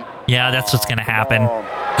 Yeah, that's what's going to happen.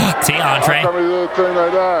 See, Andre? How come you do a thing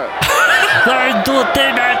like that? Don't do a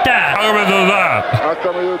thing like that. How come you do that? How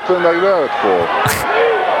come you do a thing like that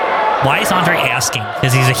for? Why is Andre asking?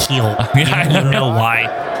 Because he's a heel. You know why.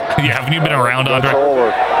 Yeah, haven't you been around, Andre?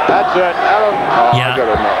 That's it. Yeah.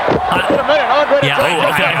 Wait a minute, Andre.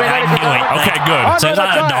 I knew it. Okay, good. So it's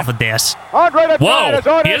not enough of this. Whoa,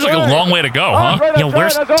 he has like a long way to go, huh? Yo,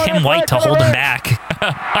 where's Tim White to hold him back?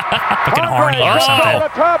 Fucking Arnie or something.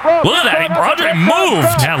 Look at that. Andre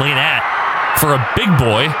moved. Yeah, look at that. For a big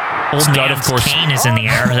boy. Old Stud, man's of course. cane is in the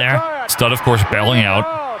air there. Stud, of course, bailing out.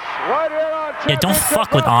 Yeah, don't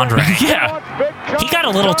fuck with Andre. Yeah. He got a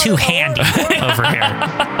little too handy over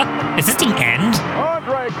here. Is this the end?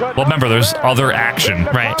 Well, remember, there's other action.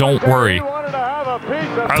 Right. Don't worry.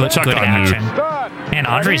 Good action. Man,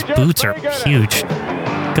 Andre's boots are huge.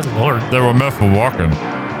 Good lord. They were meant for walking.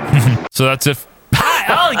 So that's it.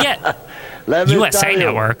 Oh, yeah. USA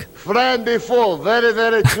Network. Friend before, very,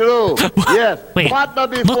 very true. Yes. Wait, partner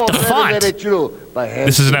before, look, the very, font. very true. But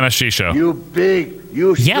This is an MSG show. You big,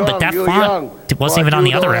 you strong, Yeah, but that you font young, wasn't even but on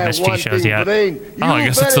you the other don't have MSG one shows big yet. brain. Oh, I You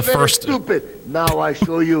guess it's the very, first. very stupid. Now I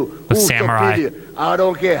show you who's Samurai. superior. I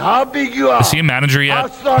don't care how big you are. Is he a manager How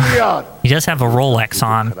yet? strong you are. He does have a Rolex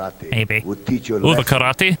on, maybe. Will teach you a Ooh, the lesson.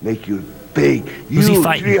 karate? Make you big. Who's he You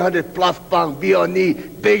fighting? 300 plus pound, be on knee,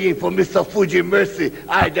 begging for Mr. Fuji mercy.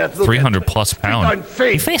 I just look 300 plus pound.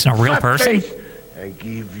 You facing a real person? And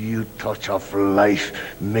give you touch of life,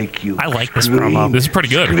 make you. I like this scream, promo. This is pretty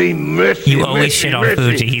good. Scream mercy, You always mercy, shit on mercy.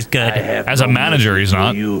 Fuji. He's good. I have As a no manager, mercy he's for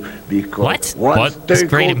not. You because What? One What? stern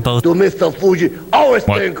great in cold both. to Mr. Fuji, always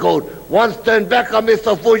What? stern cold. One stern back on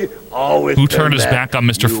Mr. Fuji, always. Who turn turned his back on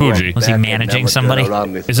Mr. You Fuji? are Was he back and managing never somebody? turn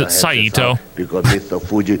around, Mr. Is it Hansen, Saito? Because Mr.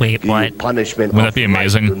 Fuji Wait, give you what? punishment. Wouldn't of that be life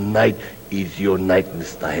amazing? Tonight is your night,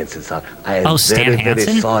 Mr. Hansen. I am Oh, Stan very, very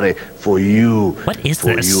Hansen? sorry for you. What is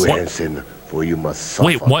for this? you, What? Hansen. For you must suffer.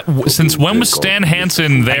 Wait, what? for Since being when was stern Stan cold.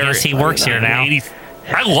 Hansen there? I guess he works here now.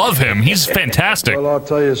 I love him. He's fantastic. Well, I'll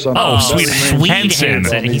tell you something. Oh, sweet Hansen.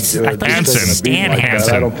 Hansen. I thought he said Stan Like that.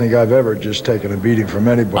 Hansen. I don't think I've ever just taken a beating from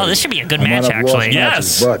anybody. Oh, this should be a good I might match, have lost actually.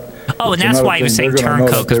 matches, Yes. but Oh, and it's that's another why he was thing. saying They're gonna know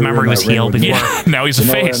turncoat, that 'cause they were remember in he was that ring heel with me. before. Yeah, now he's a You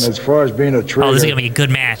know, face. And as far as being a traitor, Oh, this is going to be a good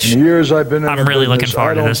match. in the years I've been in I'm the really looking business,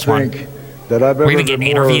 forward to I this don't one. think that I've We're ever even been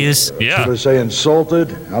getting more, interviews. Yeah. should I say,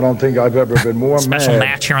 insulted. I don't think I've ever been more Special mad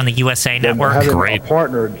match here on the USA than Network. having Great. a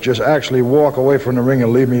partner just actually walk away from the ring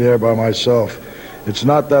and leave me there by myself. It's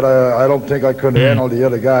not that I don't think I couldn't handle the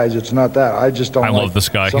other guys. It's not that. I just don't. I like love this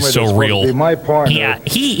guy. He's somebody so that's supposed real. to be my partner. Yeah,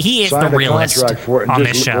 he is the sign a realist contract for it and on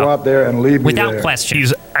just this go show. out there and leave me Without there. question.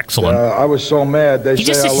 He's excellent. I was so mad. They He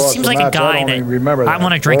say just I lost seems the like a match. guy I don't that even remember I that.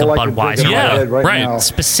 wanna drink All a I can think Budweiser. in my Yeah, head right right. now is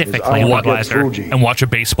Specifically I a wanna get Budweiser. Fuji. And watch a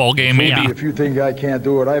baseball game, maybe. Yeah. If you think I can't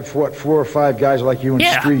do it, I've fought 4 or 5 guys like you in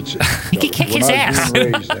Yeah. the streets. He could kick when his I was ass.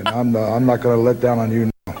 being raised, and I'm not going to let down on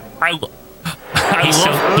you. He's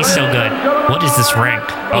so good. What is this ring?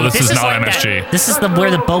 Oh, this is not like MSG. that- This is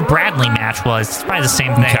where the Bo Bradley match was. It's probably the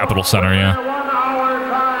same thing. Capitol Center, yeah.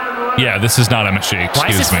 Yeah, this is not MSG. Why is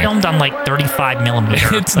Excuse this me. filmed on like 35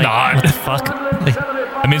 millimeter? It's Like, not. What the fuck?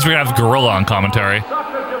 That means we're gonna have Gorilla on commentary.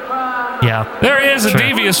 Yeah. There he is, a True.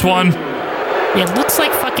 devious one. Yeah, it looks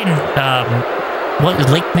like fucking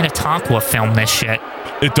Lake Minnetonka filmed this shit.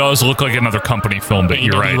 It does look like another company filmed it.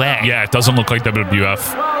 You're right. AWA. Yeah, it doesn't look like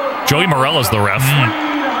WWF. Joey Morella's the ref.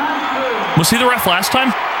 Was he the ref last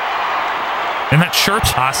time? In that shirt?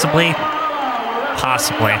 Possibly.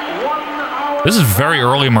 This is very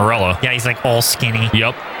early Morella. Yeah, he's like all skinny.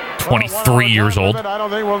 Yep. 23 years old. I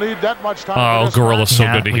don't think we'll need that much time Oh, for this Gorilla's so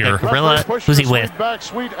Yeah, good to we hear. got Gorilla. Who's he with? I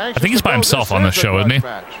think he's by himself on this show, isn't he?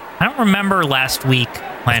 I don't remember last week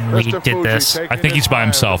when we did this. I think he's by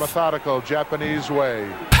himself. Methodical Japanese way.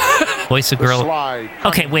 Voice of The Gorilla. slide.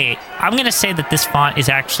 Okay, wait. I'm going to say that this font is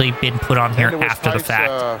actually been put on here after the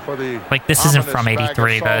fact. Like, this isn't from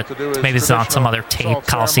 83. Maybe it's on some other tape,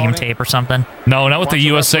 Coliseum tape or something. No, not with the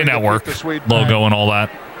USA Network logo and all that.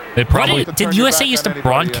 They probably did USA used to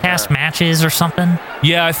broadcast matches or something?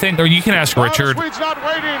 Yeah, I think. Or you can ask Richard.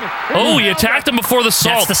 Oh, he attacked him before the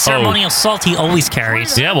salt. That's the ceremonial salt he always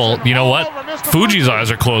carries. Yeah, well, you know what? Fuji's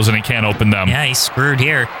eyes are closed and he can't open them. Yeah, he's screwed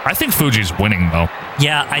here. I think Fuji's winning, though.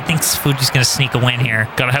 Yeah, I think Fuji's going to sneak a win here.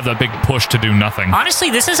 Gotta have that big push to do nothing. Honestly,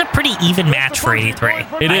 this is a pretty even match for 83.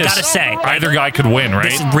 It is. I gotta say. Either guy could win, right?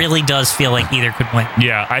 This really does feel like either could win.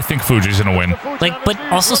 Yeah, I think Fuji's going to win. Like, but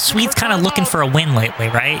also Swede's kind of looking for a win lately,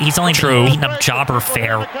 right? He's only been beating up Jobber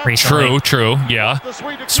Fair recently. True, yeah.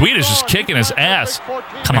 Swede is just kicking his ass.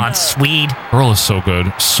 Come on, Swede. Earl is so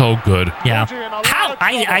good. So good. Yeah.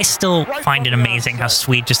 I still find it amazing how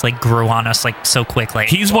Swede just like grew on us like so quickly.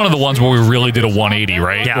 He's one of the ones where we really did a 180,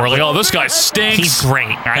 right? Yeah. We're like, oh, this guy stinks. He's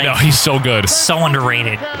great. I know, he's so good. So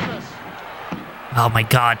underrated. Oh my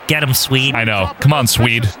God, get him, Swede. I know. Come on,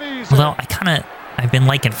 Swede. Although I've been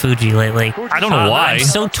liking Fuji lately. I don't know why. I'm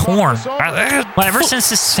so torn. Well, ever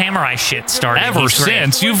since this samurai shit started. Ever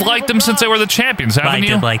since. You've liked them since they were the champions, haven't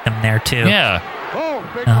you? I did like them there, too. Yeah.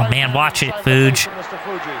 Oh, man, watch it, Fuji.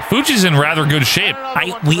 Fuji's in rather good shape.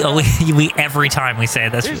 We every time we say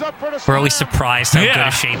this, we're always surprised how good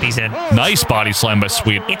a shape he's in. Nice body slam by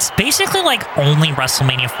Swede. It's basically like only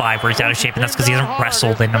WrestleMania 5 where he's out of shape, and that's because he hasn't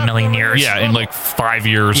wrestled in a million years. Yeah, in like 5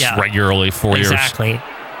 years regularly, 4 years. Exactly.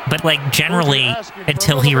 But like generally,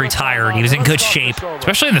 until he retired, he was in good shape.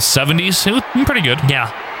 Especially in the 70s, he was pretty good.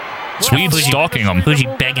 Yeah. Swede's stalking him. Fuji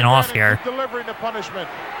begging off here.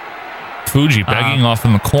 Fuji begging off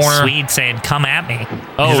in the corner. Swede saying, come at me.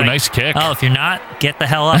 Oh, nice kick. Oh, if you're not, get the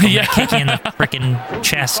hell up. I'm gonna kick you in the freaking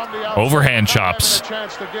chest. Overhand chops.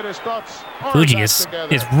 Fuji is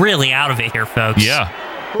really out of it here, folks. Yeah.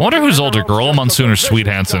 I wonder who's older, Gorilla Monsoon or Swede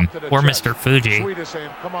Hansen? Or Mr. Fuji.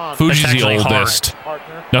 Fuji's the oldest.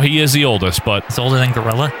 No, he is the oldest, but... He's older than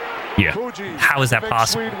Gorilla? Yeah. How is that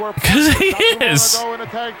possible? Because he is. I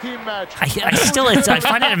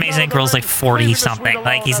find it amazing that Gorilla's like 40-something.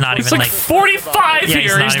 Like, he's not even like 45 yeah,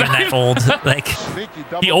 here. He's not even that old. Like,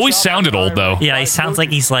 he always sounded old, though. Yeah, he sounds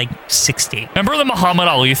like he's like 60. Remember the Muhammad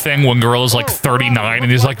Ali thing when Gorilla's like 39 and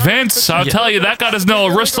he's like, Vince, I'll tell you, that guy doesn't know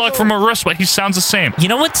a wrist lock from a wrist, but he sounds the same. You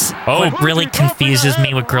know what really confuses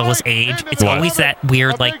me with Gorilla's age? It's always that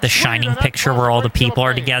weird, like, the Shining picture where all the people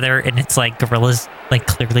are together and it's like Gorilla's like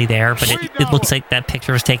clearly there, but it looks like that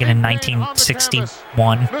picture was taken in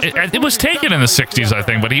 1961. It was taken in the 60s, I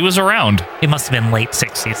think, but he was around. It must have been late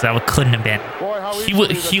 60s. That couldn't have been.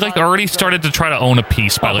 He like already started to try to own a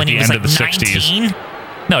piece by like the end of the 60s.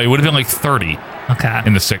 No, he would have been like 30. Okay.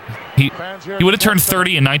 In the 60s. He would have turned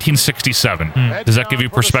 30 in 1967. Does that give you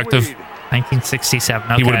perspective? 1967.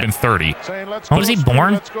 Okay. He would have been 30. When was he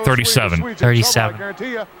born? 37. 37.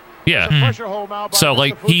 Yeah. So,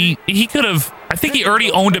 like, he could have... I think he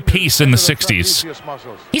already owned a piece in the 60s.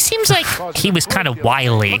 He seems like he was kind of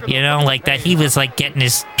wily, you know? Like, that he was, like, getting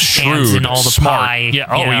his hands in all the smart. pie.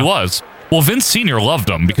 Yeah, he was. Well, Vince Sr. loved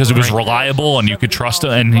him because it was reliable and you could trust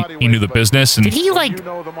him and he knew the business. And did he, like,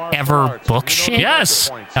 ever book shit? Yes.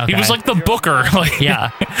 Okay. He was, like, the booker.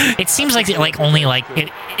 Yeah. It seems like, only, like...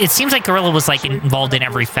 It seems like Gorilla was, like, involved in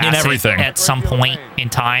every facet. In everything. At some point in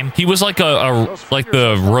time. He was, like, like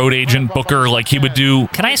the road agent booker. Like, he would do...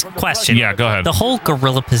 Can I ask a question? Yeah, go ahead. The whole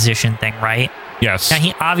Gorilla position thing, right? Yes. Now,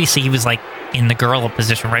 he was, like, in the Gorilla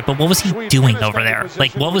position, right? But what was he doing over there?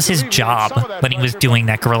 Like, what was his job when he was doing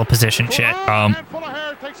that Gorilla position shit?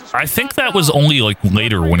 I think that was only, like,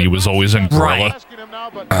 later when he was always in Gorilla. Right.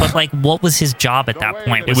 But, like, what was his job at that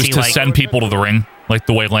point? It was to send people to the ring, like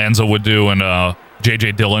the way Lanza would do and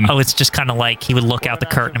J.J. Dillon. Oh, it's just kind of like he would look out the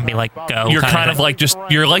curtain and be like, go. You're kind of like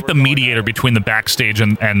you're like the mediator between the backstage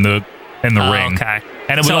and the ring. Okay.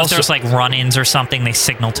 And it so would if there's like run-ins or something, they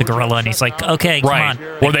signal to Gorilla and he's like, okay, come on.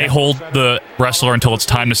 Or they hold the wrestler until it's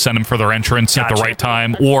time to send him for their entrance at the right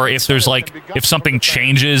time. Or if there's like, if something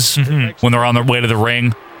changes when they're on their way to the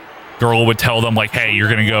ring, Gorilla would tell them like, hey, you're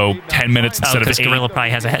going to go 10 minutes instead of 8. Gorilla probably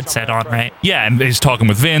has a headset on, right? Yeah, and he's talking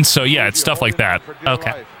with Vince. So yeah, it's stuff like that.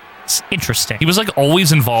 Okay. It's interesting. He was like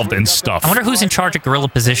always involved in stuff. I wonder who's in charge of Gorilla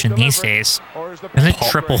position these days. Isn't it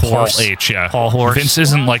Triple Horse? Paul H, yeah. Paul Horse. Vince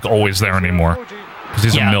isn't like always there anymore because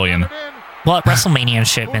he's a million. Well, at WrestleMania and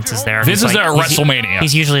shit, Vince is there. Vince is there at WrestleMania.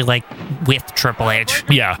 He's usually like with Triple H.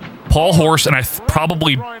 Yeah. Paul Horse and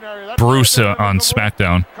probably Bruce on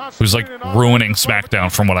SmackDown, who's like ruining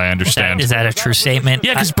SmackDown from what I understand. Is that a true statement?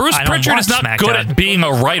 Yeah, because Bruce Pritchard is not good at being a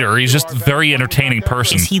writer. He's just a very entertaining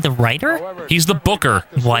person. Is he the writer? He's the booker.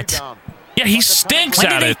 What? Yeah, he stinks Why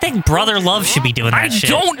at do they it. think Brother Love should be doing that I shit?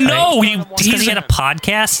 don't know. He's had a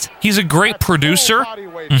podcast. He's a great producer.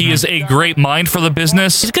 He is a great mind for the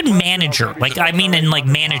business. He's a good manager. Like, I mean, in like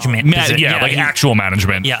management. Like actual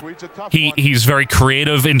management. Yeah. He's very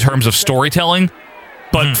creative in terms of storytelling.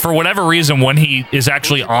 But for whatever reason, when he is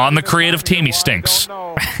actually on the creative team, he stinks.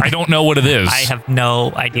 I don't know what it is. I have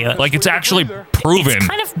no idea. Like, it's actually proven. It's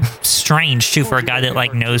kind of strange, too, for a guy that,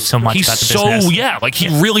 like, knows so much about the business.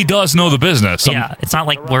 He really does know the business. Yeah, it's not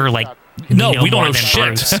like we're, like, we don't know than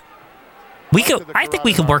shit. Bruce. I think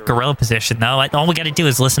we could work gorilla position, though. All we got to do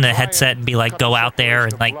is listen to the headset and be like, go out there,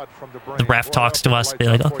 and, like, the ref talks to us, be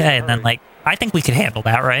like, okay, and then, like, I think we could handle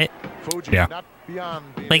that, right? Yeah.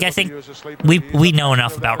 Like, I think we know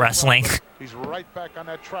enough about wrestling.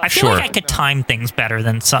 I feel like I could time things better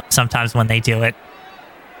than sometimes when they do it.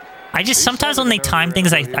 Sometimes when they time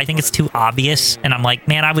things, I think it's too obvious, and I'm like,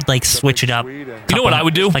 man, I would like switch it up. You know what I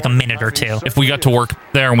would do? Like a minute or two. If we got to work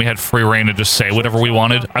there and we had free reign to just say whatever we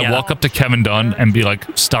wanted, I'd walk up to Kevin Dunn and be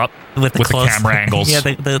like, stop with the camera angles. Yeah,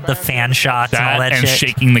 the fan shots and all that and shit.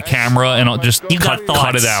 shaking the camera, and I'll just cut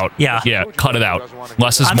it out. Yeah, cut it out.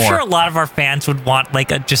 Less is I'm more. sure a lot of our fans would want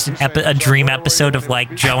like a dream episode of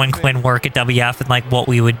like Joe and Quinn work at WF and like what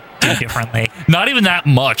we would do differently. Not even that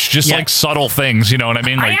much, just like subtle things, you know what I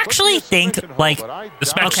mean? Like, I actually think like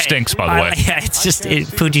this match stinks, by the way. Yeah, it's just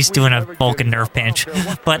Fuji's doing a Vulcan nerve pinch,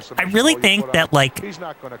 but I really think that like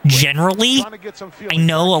generally, I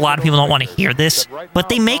know a lot of people don't want to hear this, but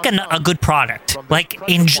they make a good product, like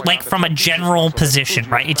from a general position,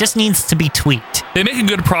 right? It just needs to be tweaked. They make a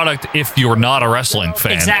good product if you're not a wrestling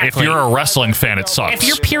fan. Exactly. If you're a wrestling fan, it sucks. If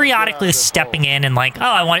you're periodically stepping in and like,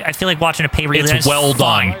 I feel like watching a pay-per-view. It's well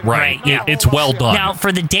done, right? Yeah. It's well done. Now,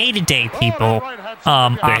 for the day-to-day people,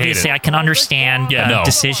 obviously I can understand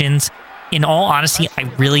decisions. In all honesty, I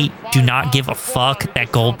really do not give a fuck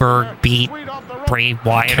that Goldberg beat Bray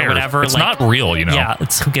Wyatt or whatever. It's not real, you know. Yeah,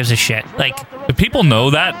 who gives a shit? Like, if people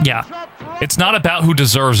know that, yeah. It's not about who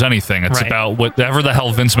deserves anything. It's about whatever the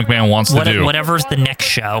hell Vince McMahon wants to do. Whatever's the next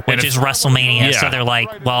show, which is WrestleMania. Yeah. So they're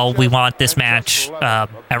like, well, we want this match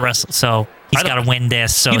at Wrestle, so he's got to win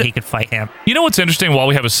this so he could fight him. You know what's interesting while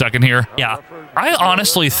we have a second here? Yeah. I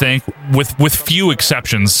honestly think, with few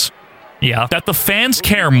exceptions, that the fans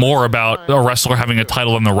care more about a wrestler having a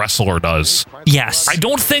title than the wrestler does. Yes. I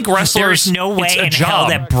don't think wrestlers... There's no way in hell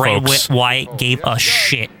that Bray Wyatt gave a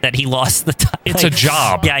shit that he lost the title. It's a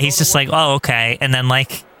job. Yeah, he's just like, oh, okay. And then,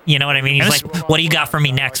 like, you know what I mean? He's like, what do you got for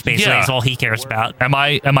me next, basically? That's all he cares about. Am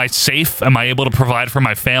I safe? Am I able to provide for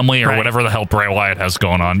my family or whatever the hell Bray Wyatt has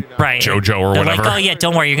going on? Right. JoJo or They're whatever. Like, oh, yeah,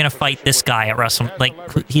 don't worry. You're going to fight this guy at WrestleMania.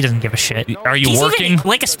 Like, he doesn't give a shit. Are you working?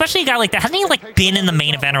 Like, especially a guy like that. Hasn't he, like, been in the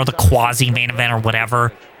main event or the quasi-main event or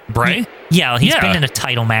whatever? Bray? Yeah, he's been in a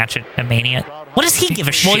title match at Mania. What does he give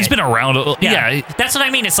a shit? Well, he's been around. Yeah. That's what I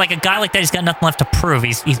mean. It's like a guy like that, he's got nothing left to prove.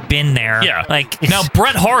 He's been there. Yeah. Like, now,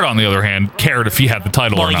 Bret Hart, on the other hand, cared if he had the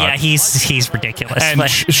title or not. Yeah, he's ridiculous. And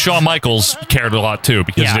Shawn Michaels cared a lot, too,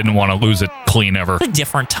 because he didn't want to lose it clean ever. It's a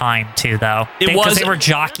different time, too, though. It was. They were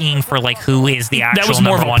jockeying for, like, who is the actual That was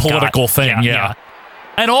more of a political guy. thing, yeah.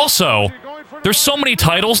 And also, there's so many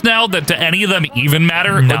titles now that do any of them even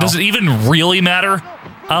matter? No. Does it even really matter?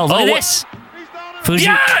 Oh, look at this. Fuji,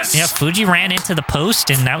 yes! Yeah, Fuji ran into the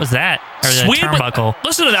post, and that was that. Or the Swede, turnbuckle.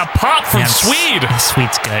 Listen to that pop from Swede.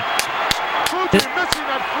 Swede's good.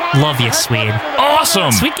 Love you, Swede.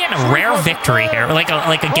 Awesome. Swede getting a rare victory here, like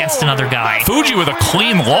against another guy. Fuji with a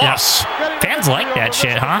clean loss. Yeah. Fans like that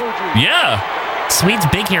shit, huh? Yeah. Swede's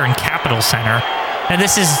big here in Capitol Center. And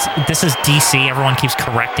this is DC. Everyone keeps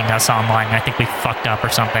correcting us online. I think we fucked up or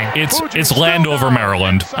something. It's Landover,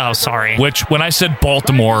 Maryland. Oh, sorry. Which, when I said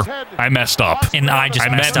Baltimore, I messed up. And I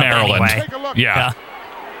meant messed up Maryland. Anyway. Yeah.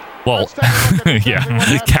 Well,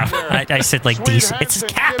 yeah. I said like DC. It's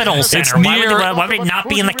Capitol Center. It's near, why would it not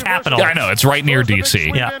be in the Capitol? Yeah, I know. It's right near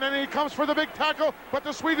DC. Yeah.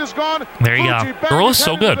 There you go. Gorilla's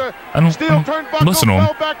so good. I don't listen to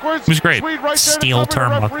him. He's great. Steel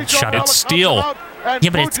turnbuckle. Shut up. It's steel.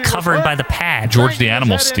 Yeah, but it's covered by the pad. George the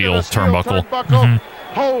Animal Steel turnbuckle.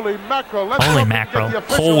 Mm-hmm. Holy mackerel. Holy mackerel.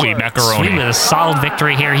 Holy macaroni. Sweet with a solid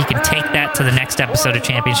victory here. He can take that to the next episode of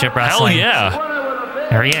Championship Wrestling. Hell yeah.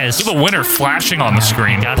 There he is. The winner flashing on the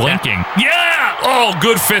screen, blinking. That. Yeah! Oh,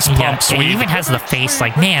 good fist pump, Sweet. He even has the face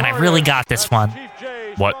like, man, I really got this one.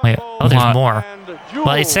 What? Wait, oh, there's more.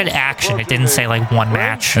 Well, it said action. It didn't say like one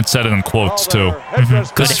match. It said it in quotes, too.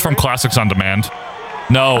 Mm-hmm. This is from Classics on Demand.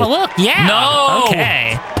 No. Oh, look. Yeah. No.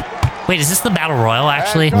 Okay. Wait, is this the Battle Royal,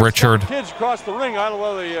 actually? Richard.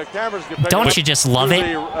 Don't you just love it?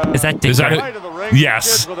 Is that it?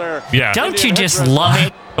 Yes. Yeah. Don't you just love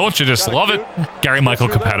it? Don't you just love it? Gary Michael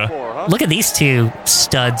Capetta. Look at these two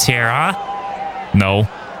studs here, huh? No.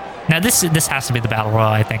 Now this has to be the Battle Royal,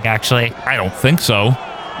 I think, actually. I don't think so.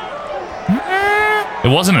 It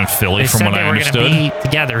wasn't in Philly, They from said what they I were understood. going to be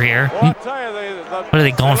together here. What are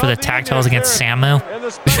they going for, the tag titles against Samu?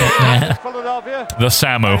 The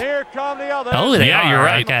Samu. Oh, they Yeah, are. you're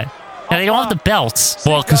right. Okay. Now, they don't have the belts.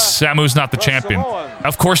 Well, because Samu's not the champion.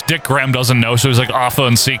 Of course, Dick Graham doesn't know, so he's like Alpha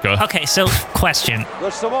and Sika. Okay, so question.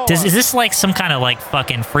 Is this like some kind of like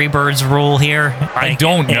fucking Freebirds rule here? I Like,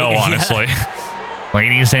 don't know, yeah. honestly.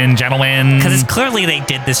 Ladies and gentlemen. Because clearly they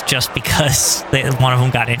did this just because one of them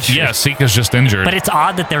got injured. Yeah, Sika's just injured. But it's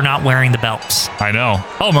odd that they're not wearing the belts. I know.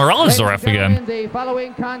 Oh, Morella's the ref again. The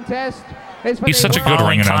following contest is for He's such the a good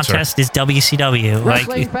ring announcer. Contest is WCW.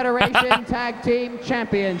 Wrestling Like, Federation Tag Team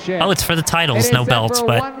Championship. oh, it's for the titles, It no is set belts, for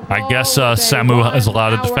but one I guess fall, Samu is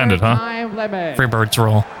allowed to defend it, huh? time limit. Freebirds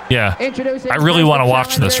rule. Yeah. Introducing I really want to first watch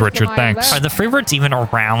this, challengers Richard. to my Thanks. Are the Freebirds even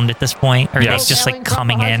around at this point? Or are Yes. they just like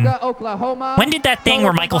coming in? Oklahoma. When did that thing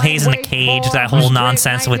where Michael Hayes in the cage, that whole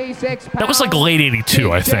nonsense with... That was like late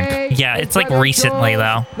 82, I think. Yeah, it's like recently,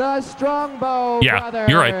 though. The Strongbow Yeah,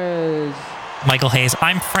 you're right. Brothers. Michael Hayes.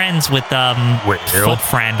 I'm friends with Foot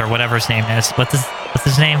Friend or whatever his name is. What's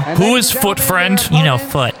his name? Who is Foot Friend? You know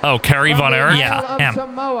Foot. Oh, Kerry Von Erich? Yeah, him.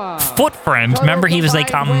 Samoa. Foot Friend. Remember he was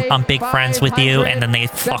like, I'm big friends with you, and then they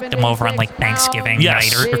fucked him over on like Thanksgiving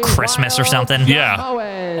Yes. night or Christmas or something.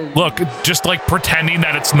 Yeah. Look, just like pretending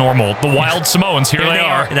that it's normal. The Wild Samoans, here There they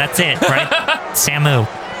are. That's it, right? Samu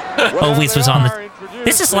always was on the...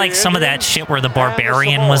 This is like some of that shit where the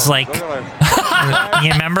Barbarian was like...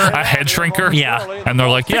 You remember? A head shrinker? Yeah. And they're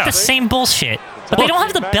like, It's like yeah. the same bullshit. But they don't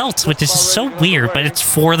have the belts, which is so weird, but it's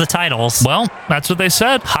for the titles. Well, that's what they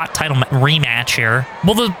said. Hot title rematch here.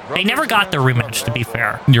 Well, They never got the rematch, to be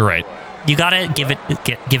fair. you're right. You gotta give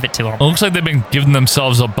it to them. It looks like they've been giving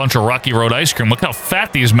themselves a bunch of Rocky Road ice cream. Look how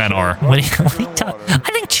fat these men are. What are you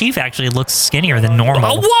I think Chief actually looks skinnier than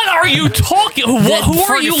normal. What are you talking? Who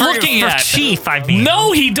are you looking for at? Chief, I mean.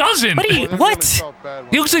 No, he doesn't. What?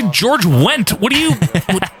 He looks like George Wendt. What are you?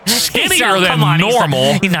 Skinnier than come on,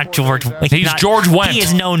 normal. He's not George. He's not, George Wendt. He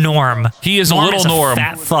is no Norm. He is a Norm little is Norm.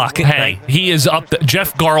 Fat fuck. Hey, he is up.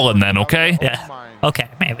 Jeff Garland, then, okay? Yeah. Okay,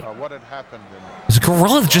 maybe. Is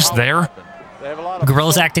Gorilla just there?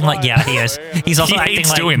 Gorilla's acting like, yeah, he is. He's also He acting hates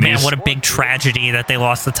like, doing man, these. what a big tragedy that they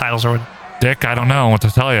lost the titles. Or Dick, I don't know what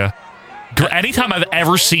to tell you. Anytime I've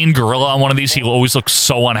ever seen Gorilla on one of these, he always looks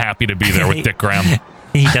so unhappy to be there with Dick Graham.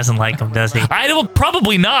 he doesn't like him, does he? I don't,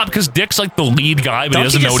 probably not, because Dick's like the lead guy, but Don't he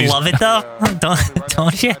doesn't you know just what he's... love it, though?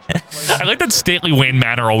 Don't you? I like that Stately Wayne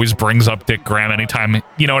Manor always brings up Dick Graham anytime,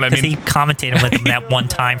 you know what I Because mean? he commentated with him that one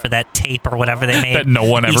time for that tape or whatever they made. That no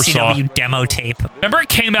one ever saw. ECW demo tape. Remember it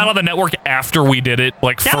came out on the network after we did it,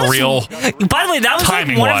 like That for was- real? By the way, that was like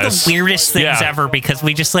one of Timing-wise. the weirdest things Yeah. ever because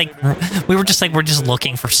we just like we're just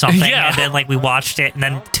looking for something Yeah. and then like we watched it and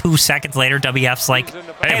then 2 seconds later WF's like,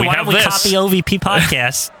 hey, we why have don't we this." copy OVP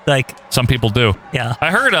podcast? Like, Some people do. yeah. I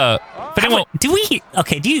heard, if anyone...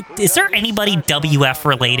 Is there anybody WF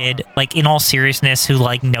related, like in all seriousness, who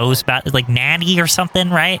like knows about like Natty or something,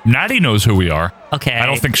 right? Natty knows who we are. Okay. I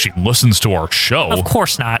don't think she listens to our show. Of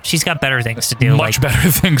course not. She's got better things to do. Much like, better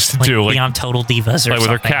things to like do. be on Total Divas or like with something.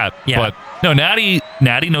 her cat. Yeah. But no,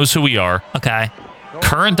 Natty knows who we are. Okay.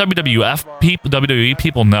 Current WWE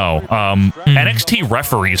people know. NXT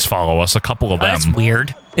referees follow us, a couple of them. That's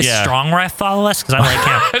weird. Is Yeah. Strong Ref follow us? Because I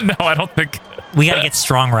like him. No, I don't think. We got to get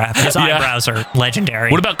Strong Ref. His Yeah. eyebrows are legendary.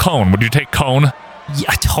 What about Cone? Would you take Cone?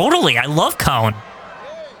 Yeah, totally. I love Cone.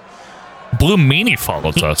 Blue Meanie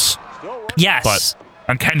follows us. Yes. But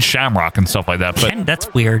and Ken Shamrock and stuff like that. But Ken,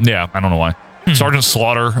 that's weird. yeah, I don't know why. Sergeant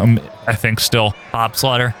Slaughter, I think still. Bob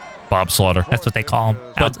Slaughter. Bob Slaughter. That's what they call him.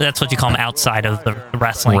 That's what you call him outside of the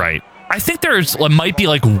wrestling. Right. I think there might be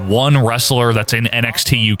like one wrestler that's in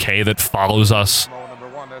NXT UK that follows us.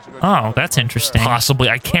 Oh, that's interesting. Possibly.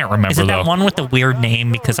 I can't remember Is it though. that one with the weird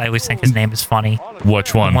name? Because I always think his name is funny.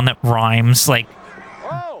 Which one? The one that rhymes like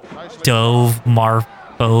Dove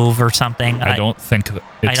Marfove or something. I don't think it's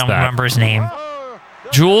I don't that. remember his name.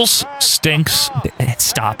 Jules Stinks.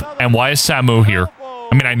 Stop. And why is Samu here?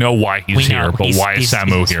 I mean, I know why he's We know. here, but why is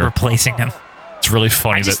Samu he's here? replacing him. It's really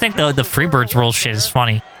funny. I just think the Freebirds rule shit is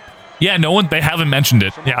funny. Yeah, they haven't mentioned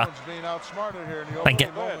it. Yeah. Like,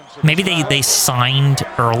 maybe they signed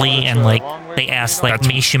early and, like, they asked, like,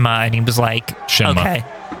 Mishima, and he was like, Shinma. okay.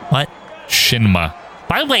 What? Shinma.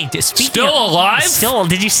 By the way, Still alive?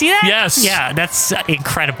 Did you see that? Yes. Yeah, that's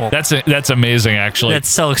incredible. That's amazing, actually. That's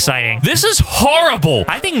so exciting. This is horrible.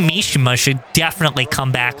 I think Mishima should definitely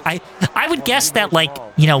come back. I would guess that, like,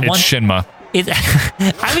 you know, It's Shinma.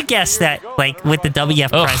 I would guess that, like, with the WF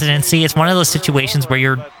presidency, it's one of those situations where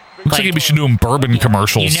you're Looks like he should do bourbon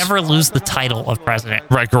commercials. You never lose the title of president.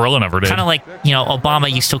 Right, Gorilla never did. Kind of like,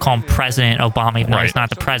 Obama, you still call him President Obama, even though he's not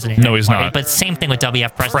the president. No, he's anymore. not. But same thing with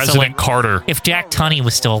WF President. President Carter. If Jack Tunney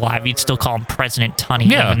was still alive, you'd still call him President Tunney,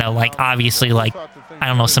 even though, obviously, I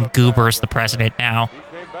don't know, some goober's the president now.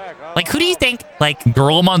 Who do you think,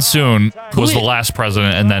 Gorilla Monsoon was the last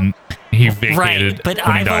president, and then he vacated. Right, but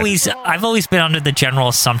when he died. I've always been under the general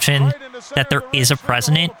assumption that there is a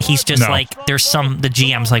president. He's just there's the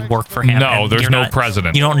GMs work for him. No, there's no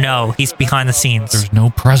president. You don't know. He's behind the scenes. There's no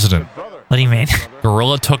president. What do you mean?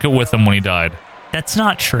 Gorilla took it with him when he died. That's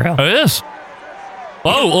not true. It is.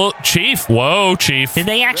 Oh, Chief. Whoa, Chief. Did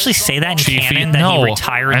they actually say that in canon that he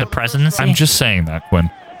retired the presidency? I'm just saying that, Quinn.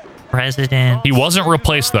 President. He wasn't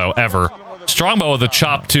replaced, though, ever. Strongbow with a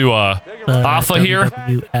chop to Alpha here.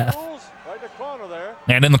 WWF.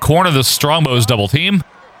 And in the corner, the Strongbow's double team.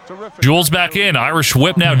 Jules back in. Irish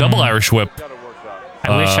whip now. Double Irish whip.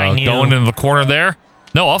 I wish I knew. Going into the corner there.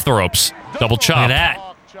 No, off the ropes. Double chop. Look at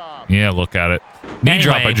that. Yeah, look at it. Knee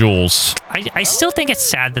drop by Jules. I still think it's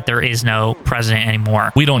sad that there is no president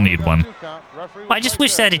anymore. We don't need one. I just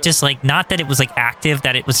wish that it just not that it was active,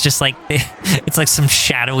 that it was just it's some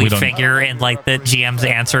shadowy figure and the GM's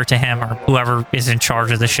answer to him or whoever is in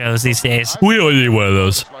charge of the shows these days. We don't need one of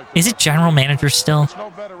those. Is it general manager still?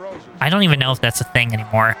 I don't even know if that's a thing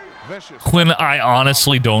anymore. Quinn, I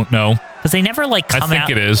honestly don't know. Because they never come out. I think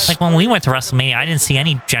it is. When we went to WrestleMania, I didn't see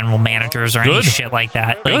any general managers or any shit like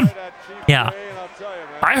that. Good. Yeah.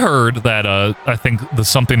 I heard that I think the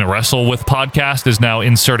Something to Wrestle With podcast is now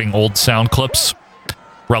inserting old sound clips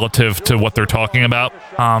relative to what they're talking about.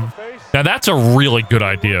 Now that's a really good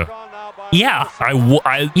idea. Yeah.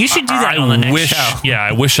 You should do that on the next show. Yeah,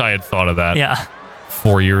 I wish I had thought of that. Yeah.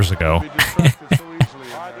 4 years ago.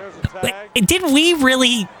 Did we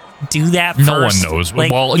really do that first? No one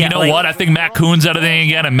knows. You know what? I think Matt Coon's editing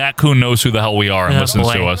again, and Matt Coon knows who the hell we are and listens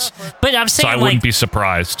to us. But I'm saying, so I wouldn't be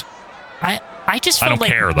surprised. I just felt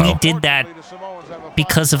care, though. We did that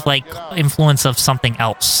because of influence of something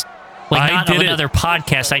else. Not of another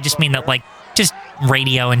podcast. I just mean that just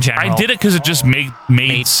radio in general. I did it because it just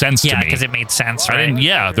made sense to me. Yeah, because it made sense,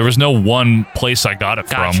 right? There was no one place I got it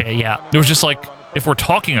from. Yeah. There was just if we're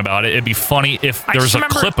talking about it, it'd be funny if there's a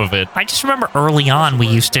clip of it. I just remember early on we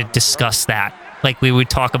used to discuss that. We would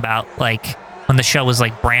talk about when the show was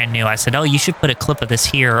brand new. I said, "Oh, you should put a clip of this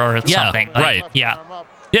here or something." Right. Yeah.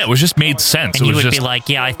 Yeah, it was just made sense. And it you was would just, be like,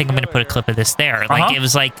 "Yeah, I think I'm going to put a clip of this there."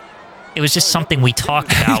 It was just something we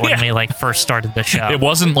talked about when we first started the show. It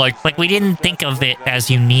wasn't we didn't think of it as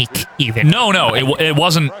unique even. No, it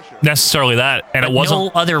wasn't necessarily that, and it wasn't.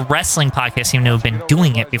 No other wrestling podcast seemed to have been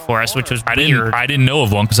doing it before us, which was weird. I didn't know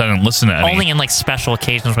of one because I didn't listen to any. Only in special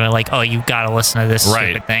occasions where oh, you got to listen to this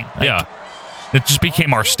stupid thing. Yeah, it just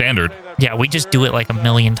became our standard. Yeah, we just do it a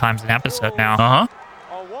million times an episode now.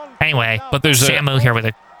 Anyway, but there's Samu here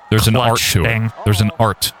with there's an art to thing. it. There's an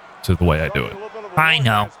art to the way I do it. I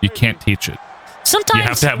know. You can't teach it. Sometimes you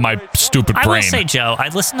have to have my stupid brain. I will say, Joe, I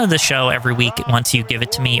listen to the show every week once you give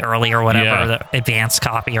it to me early or whatever, the advanced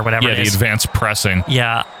copy or whatever it is. Yeah, the advanced pressing.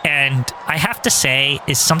 Yeah, and I have to say,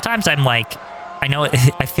 is sometimes I'm I know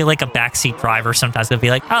I feel like a backseat driver sometimes. I'll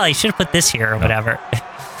be like, oh, you should have put this here or whatever.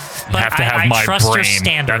 You have to have my trust brain. Your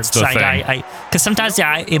standards. That's the thing. Because sometimes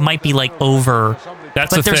it might be over.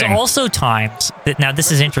 That's but the there's thing. also times that now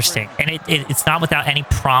this is interesting, and it's not without any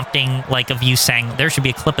prompting of you saying there should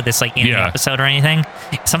be a clip of this in the episode or anything.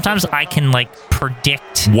 Sometimes I can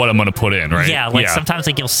predict what I'm gonna put in, right? Yeah, sometimes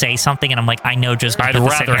you'll say something and I'm I know just. I'd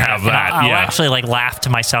rather have that. I'll actually laugh to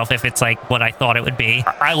myself if it's what I thought it would be.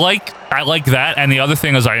 I like that, and the other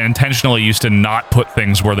thing is I intentionally used to not put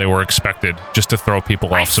things where they were expected just to throw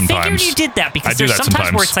people off sometimes. I figured you did that because there's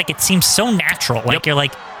sometimes where it's it seems so natural. You're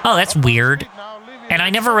oh, that's weird. And I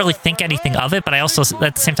never really think anything of it, but I also,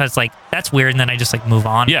 at the same time, it's that's weird, and then I just, move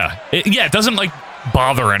on. Yeah. It doesn't,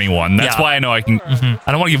 bother anyone. That's why I know I can... I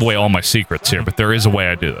don't want to give away all my secrets here, but there is a way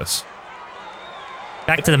I do this.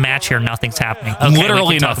 Back to the match here, nothing's happening. Okay,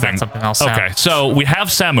 literally nothing. Something else okay, now. so we have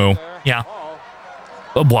Samu. Yeah.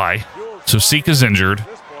 Why? So Sika's injured.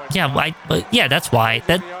 Yeah, yeah, that's why.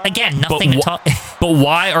 That again, nothing to talk... But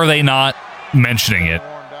why are they not mentioning it?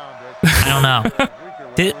 I don't know.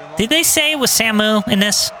 Did they say it was Samu in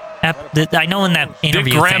this? I know in that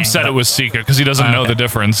interview. Dick Graham said it was Sika because he doesn't know the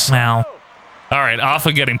difference. Wow. All right,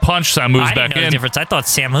 Alpha getting punched. Samu's back in. The difference. I thought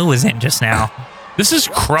Samu was in just now. This is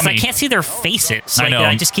crummy. I can't see their faces. I know.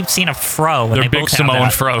 I just keep seeing a fro. They're big Samoan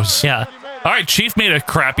fros. Yeah. All right, Chief made a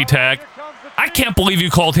crappy tag. I can't believe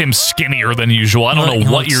you called him skinnier than usual. I don't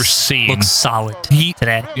know what you're seeing. Looks solid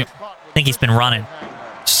today. Yeah. I think he's been running.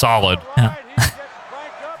 Solid. Yeah.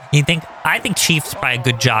 I think Chief's probably a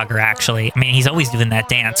good jogger, actually. I mean, he's always doing that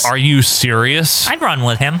dance. Are you serious? I'd run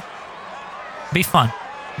with him. Be fun.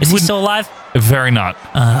 Is he still alive? Very not.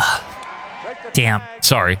 Damn.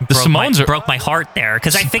 Sorry. The Samoans broke my heart there,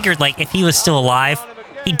 because I figured, like, if he was still alive,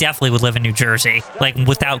 he definitely would live in New Jersey, like,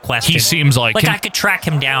 without question. He seems like... I could track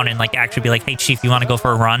him down and, like, actually be like, hey, Chief, you want to go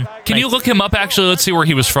for a run? Can you look him up, actually? Let's see where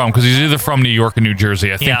he was from, because he's either from New York or New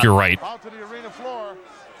Jersey. I think you're right.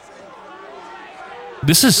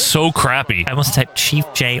 This is so crappy. I almost typed Chief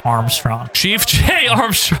J. Armstrong. Chief J.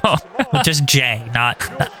 Armstrong. Well, just J, not...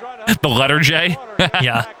 The letter J?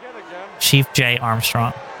 Yeah. Chief J.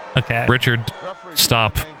 Armstrong. Okay. Richard,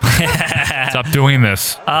 stop. Stop doing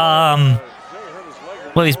this.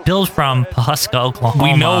 Well, he's billed from Pawhuska, Oklahoma.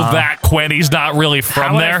 We know that, Quinn. He's not really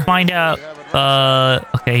from there. How would I find out?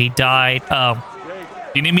 Okay, he died.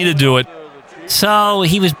 You need me to do it. So,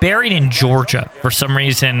 he was buried in Georgia for some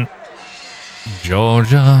reason.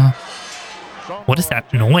 Georgia. What is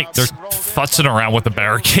that noise? They're futzing around with the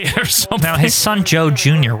barricade or something. Now, his son Joe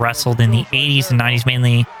Jr. wrestled in the 80s and 90s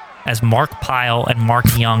mainly as Mark Pyle and Mark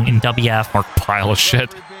Young in WF. Mark Pyle of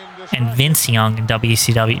shit. And Vince Young in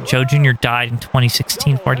WCW. Joe Jr. died in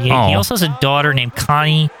 2016, 48. Oh. He also has a daughter named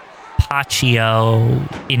Connie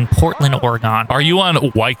Paccio in Portland, Oregon. Are you on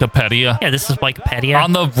Wikipedia? Yeah, this is Wikipedia.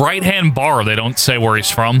 On the right-hand bar, they don't say where he's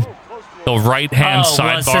from. The right-hand sidebar.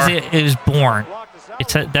 Well, it says it was born.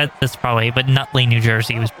 That's probably, but Nutley, New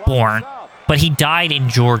Jersey, he was born. But he died in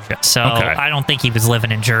Georgia, so I don't think he was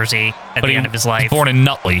living in Jersey at the end of his life. Born in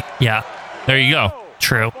Nutley. Yeah. There you go.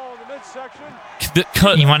 True.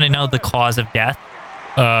 You want to know the cause of death?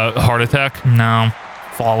 Heart attack? No.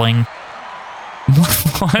 Falling.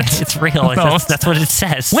 What? It's real. No. That's what it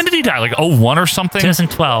says. When did he die? Like 01 or something?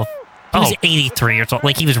 2012. He was 83 years old.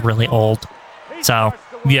 Like, he was really old. So.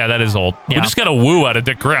 Yeah, that is old. Yeah. We just got a woo out of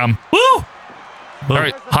Dick Graham. Woo! All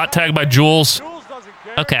right, hot tag by Jules.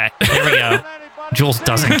 Okay, here we go. Jules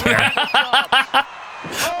doesn't care.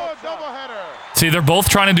 See, they're both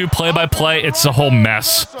trying to do play-by-play. It's a whole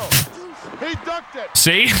mess.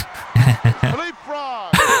 See?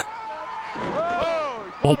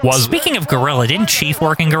 What was Speaking of Gorilla, didn't Chief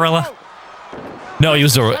work in Gorilla? No, he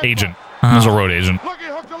was an agent. He was a road agent.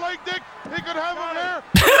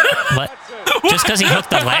 What? Just because he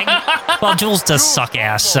hooked the leg? Well, Jules does suck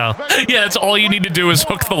ass, so... Yeah, that's all you need to do is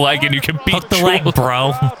hook the leg and you can beat Hook the leg,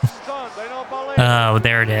 bro. Oh,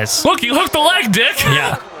 there it is. Look, you hooked the leg, Dick!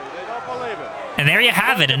 Yeah. And there you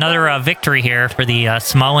have it. Another victory here for the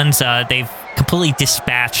Samoans. They've completely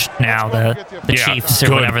dispatched now the Chiefs or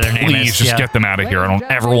good. whatever their name is. Please just get them out of here. I don't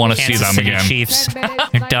ever want to see Kansas them City again. Chiefs.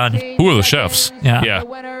 They're done. Who are the chefs? Yeah.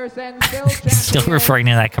 Still referring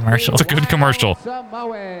to that commercial. It's a good commercial.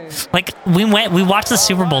 Like, we watched the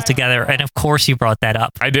Super Bowl together, and of course you brought that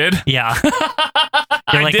up. I did? Yeah.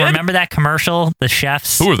 You're like, remember that commercial? The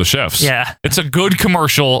chefs? Who are the chefs? Yeah. It's a good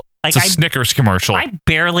commercial. It's a Snickers commercial. I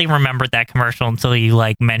barely remembered that commercial until you,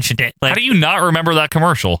 like, mentioned it. Like, how do you not remember that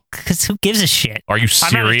commercial? Because who gives a shit? Are you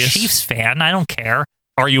serious? I'm not a Chiefs fan. I don't care.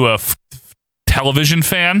 Are you a television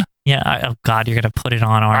fan? Yeah. Oh, God, you're going to put it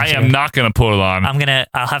on, aren't you? I am not going to put it on.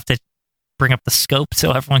 I'll have to bring up the scope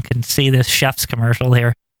so everyone can see this chef's commercial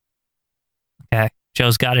here. Okay.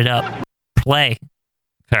 Joe's got it up. Play.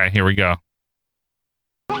 Okay, here we go.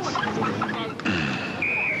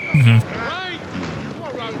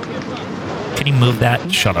 Can you move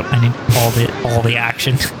that? Shut up. I need all the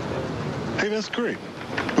action. Hey, that's great.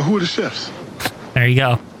 Who are the chefs? There you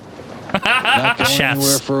go. Not going Chefs.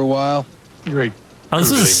 anywhere for a while. Great. Oh,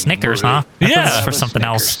 this is a Snickers, huh? I thought this was for something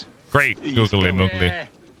else. Great. Googly moogly.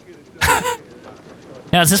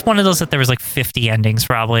 Now, is this one of those that there was like 50 endings,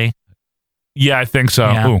 probably? Yeah, I think so.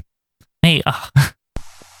 Yeah. Ooh. Hey,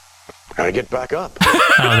 Gotta get back up.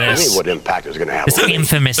 Oh, this. I mean, what impact is going to have This on me.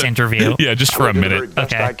 infamous interview. Yeah, just for a minute.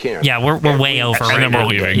 Okay. Yeah, we're way over And right then now. we're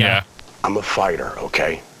leaving, yeah. I'm a fighter,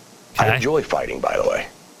 okay? I enjoy fighting, by the way.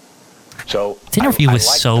 So This interview I was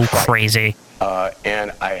like so to fight. crazy.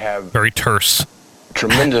 And I have very terse.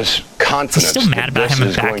 Tremendous confidence. He's still mad about that him this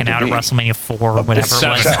is backing going to out of be WrestleMania 4 or whatever it was.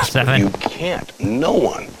 success. 7. You can't. No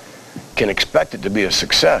one can expect it to be a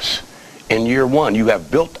success in year one. You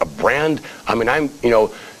have built a brand. I mean,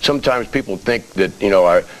 sometimes people think that,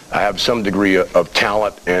 I have some degree of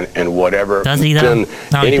talent and whatever. Does he, though? Than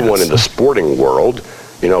No, he anyone does. in the sporting world.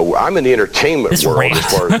 I'm in the entertainment This world rant. as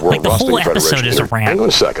far as World Like, the whole Wrestling episode Federation. is a rant. Hang on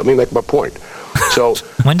a second. Let me make my point. So,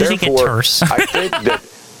 When does he get therefore, terse? I think that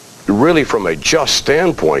really from a just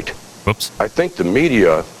standpoint, I think the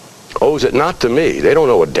media owes it not to me. They don't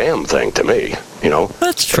owe a damn thing to me,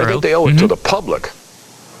 That's true. I think they owe it to the public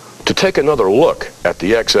to take another look at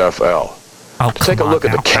the XFL. Oh, to take a look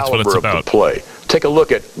at the caliber of the play. take a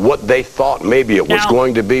look at what they thought maybe it was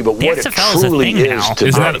going to be, but what it truly is today.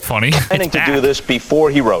 Isn't that funny? Planning to do this before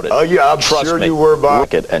he wrote it. Oh, yeah, I'm Trust sure me. you were,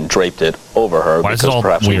 Bob. And draped it over her Why is it because all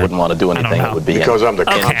perhaps weird? he wouldn't want to do anything that would be Because I'm the in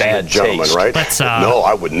consummate bad gentleman, taste. right? No,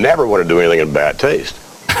 I would never want to do anything in bad taste.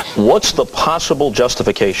 What's the possible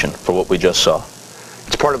justification for what we just saw?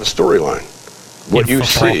 It's part of the storyline. What you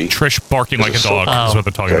see... Trish barking like a dog is what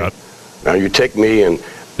they're talking about. Now you take me and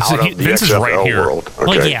out of the Vince is XFL right here. world.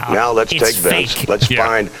 Well, Okay, yeah, now let's it's take Vince. fake. Let's Yeah.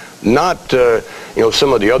 find not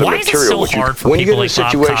some of the other Why is it material. so which hard for when you get people in a like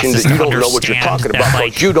Bob situation Costas that you to don't know what you're understand talking that, about like,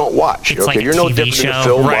 because you don't watch. it's Okay, like a you're no TV different than show.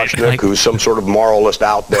 Phil Right, Mushnick, like- who's some sort of moralist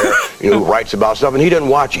out there, who writes about stuff, and he doesn't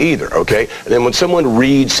watch either. Okay, and then when someone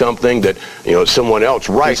reads something that someone else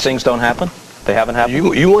writes, These things don't happen? They haven't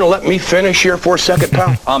happened? You want to let me finish here for a second,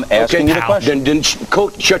 pal? I'm asking you the question. Then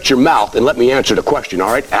shut your mouth and let me answer the question,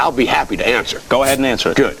 all right? I'll be happy to answer. Go ahead and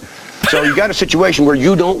answer it. Good. So you got a situation where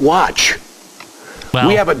you don't watch. Well,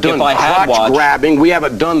 we haven't done if I had crotch watched- grabbing. We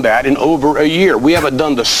haven't done that in over a year. We haven't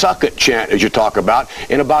done the suck it chant, as you talk about,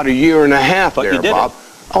 in about a year and a half But there, you did Bob.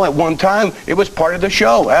 Oh, at one time, it was part of the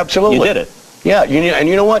show. Absolutely. You did it. Yeah, and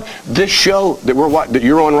you know what? This show that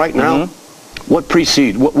you're on right now, what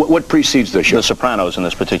precedes this show? The Sopranos in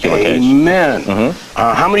this particular case. Amen.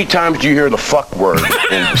 How many times do you hear the fuck word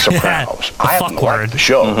in The Sopranos? I haven't watched the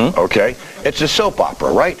show, okay? It's a soap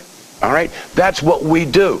opera, right? All right? That's what we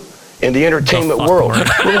do in the entertainment world.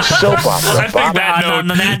 We're a soap opera, Bob.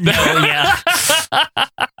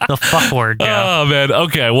 The fuck word, yeah. Oh, man.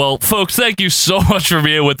 Okay, well, folks, thank you so much for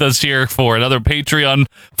being with us here for another Patreon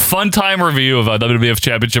fun time review of WWF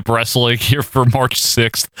Championship Wrestling here for March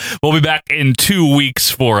 6th. We'll be back in 2 weeks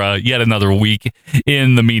for yet another week.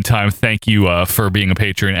 In the meantime, thank you for being a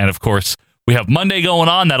patron. And, of course, we have Monday going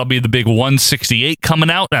on. That'll be the big 168 coming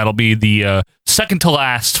out. That'll be the second to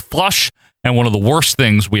last flush and one of the worst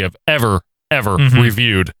things we have ever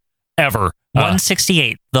reviewed. Ever.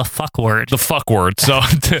 168, the fuck word. The fuck word. So,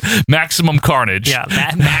 Maximum Carnage. Yeah,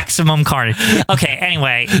 Maximum Carnage. Okay,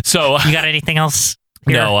 anyway. So, you got anything else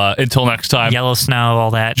here? No, until next time. Yellow Snow,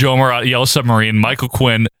 all that. Joe Murata, Yellow Submarine, Michael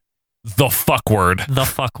Quinn, the fuck word. The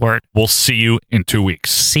fuck word. We'll see you in 2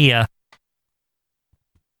 weeks. See ya.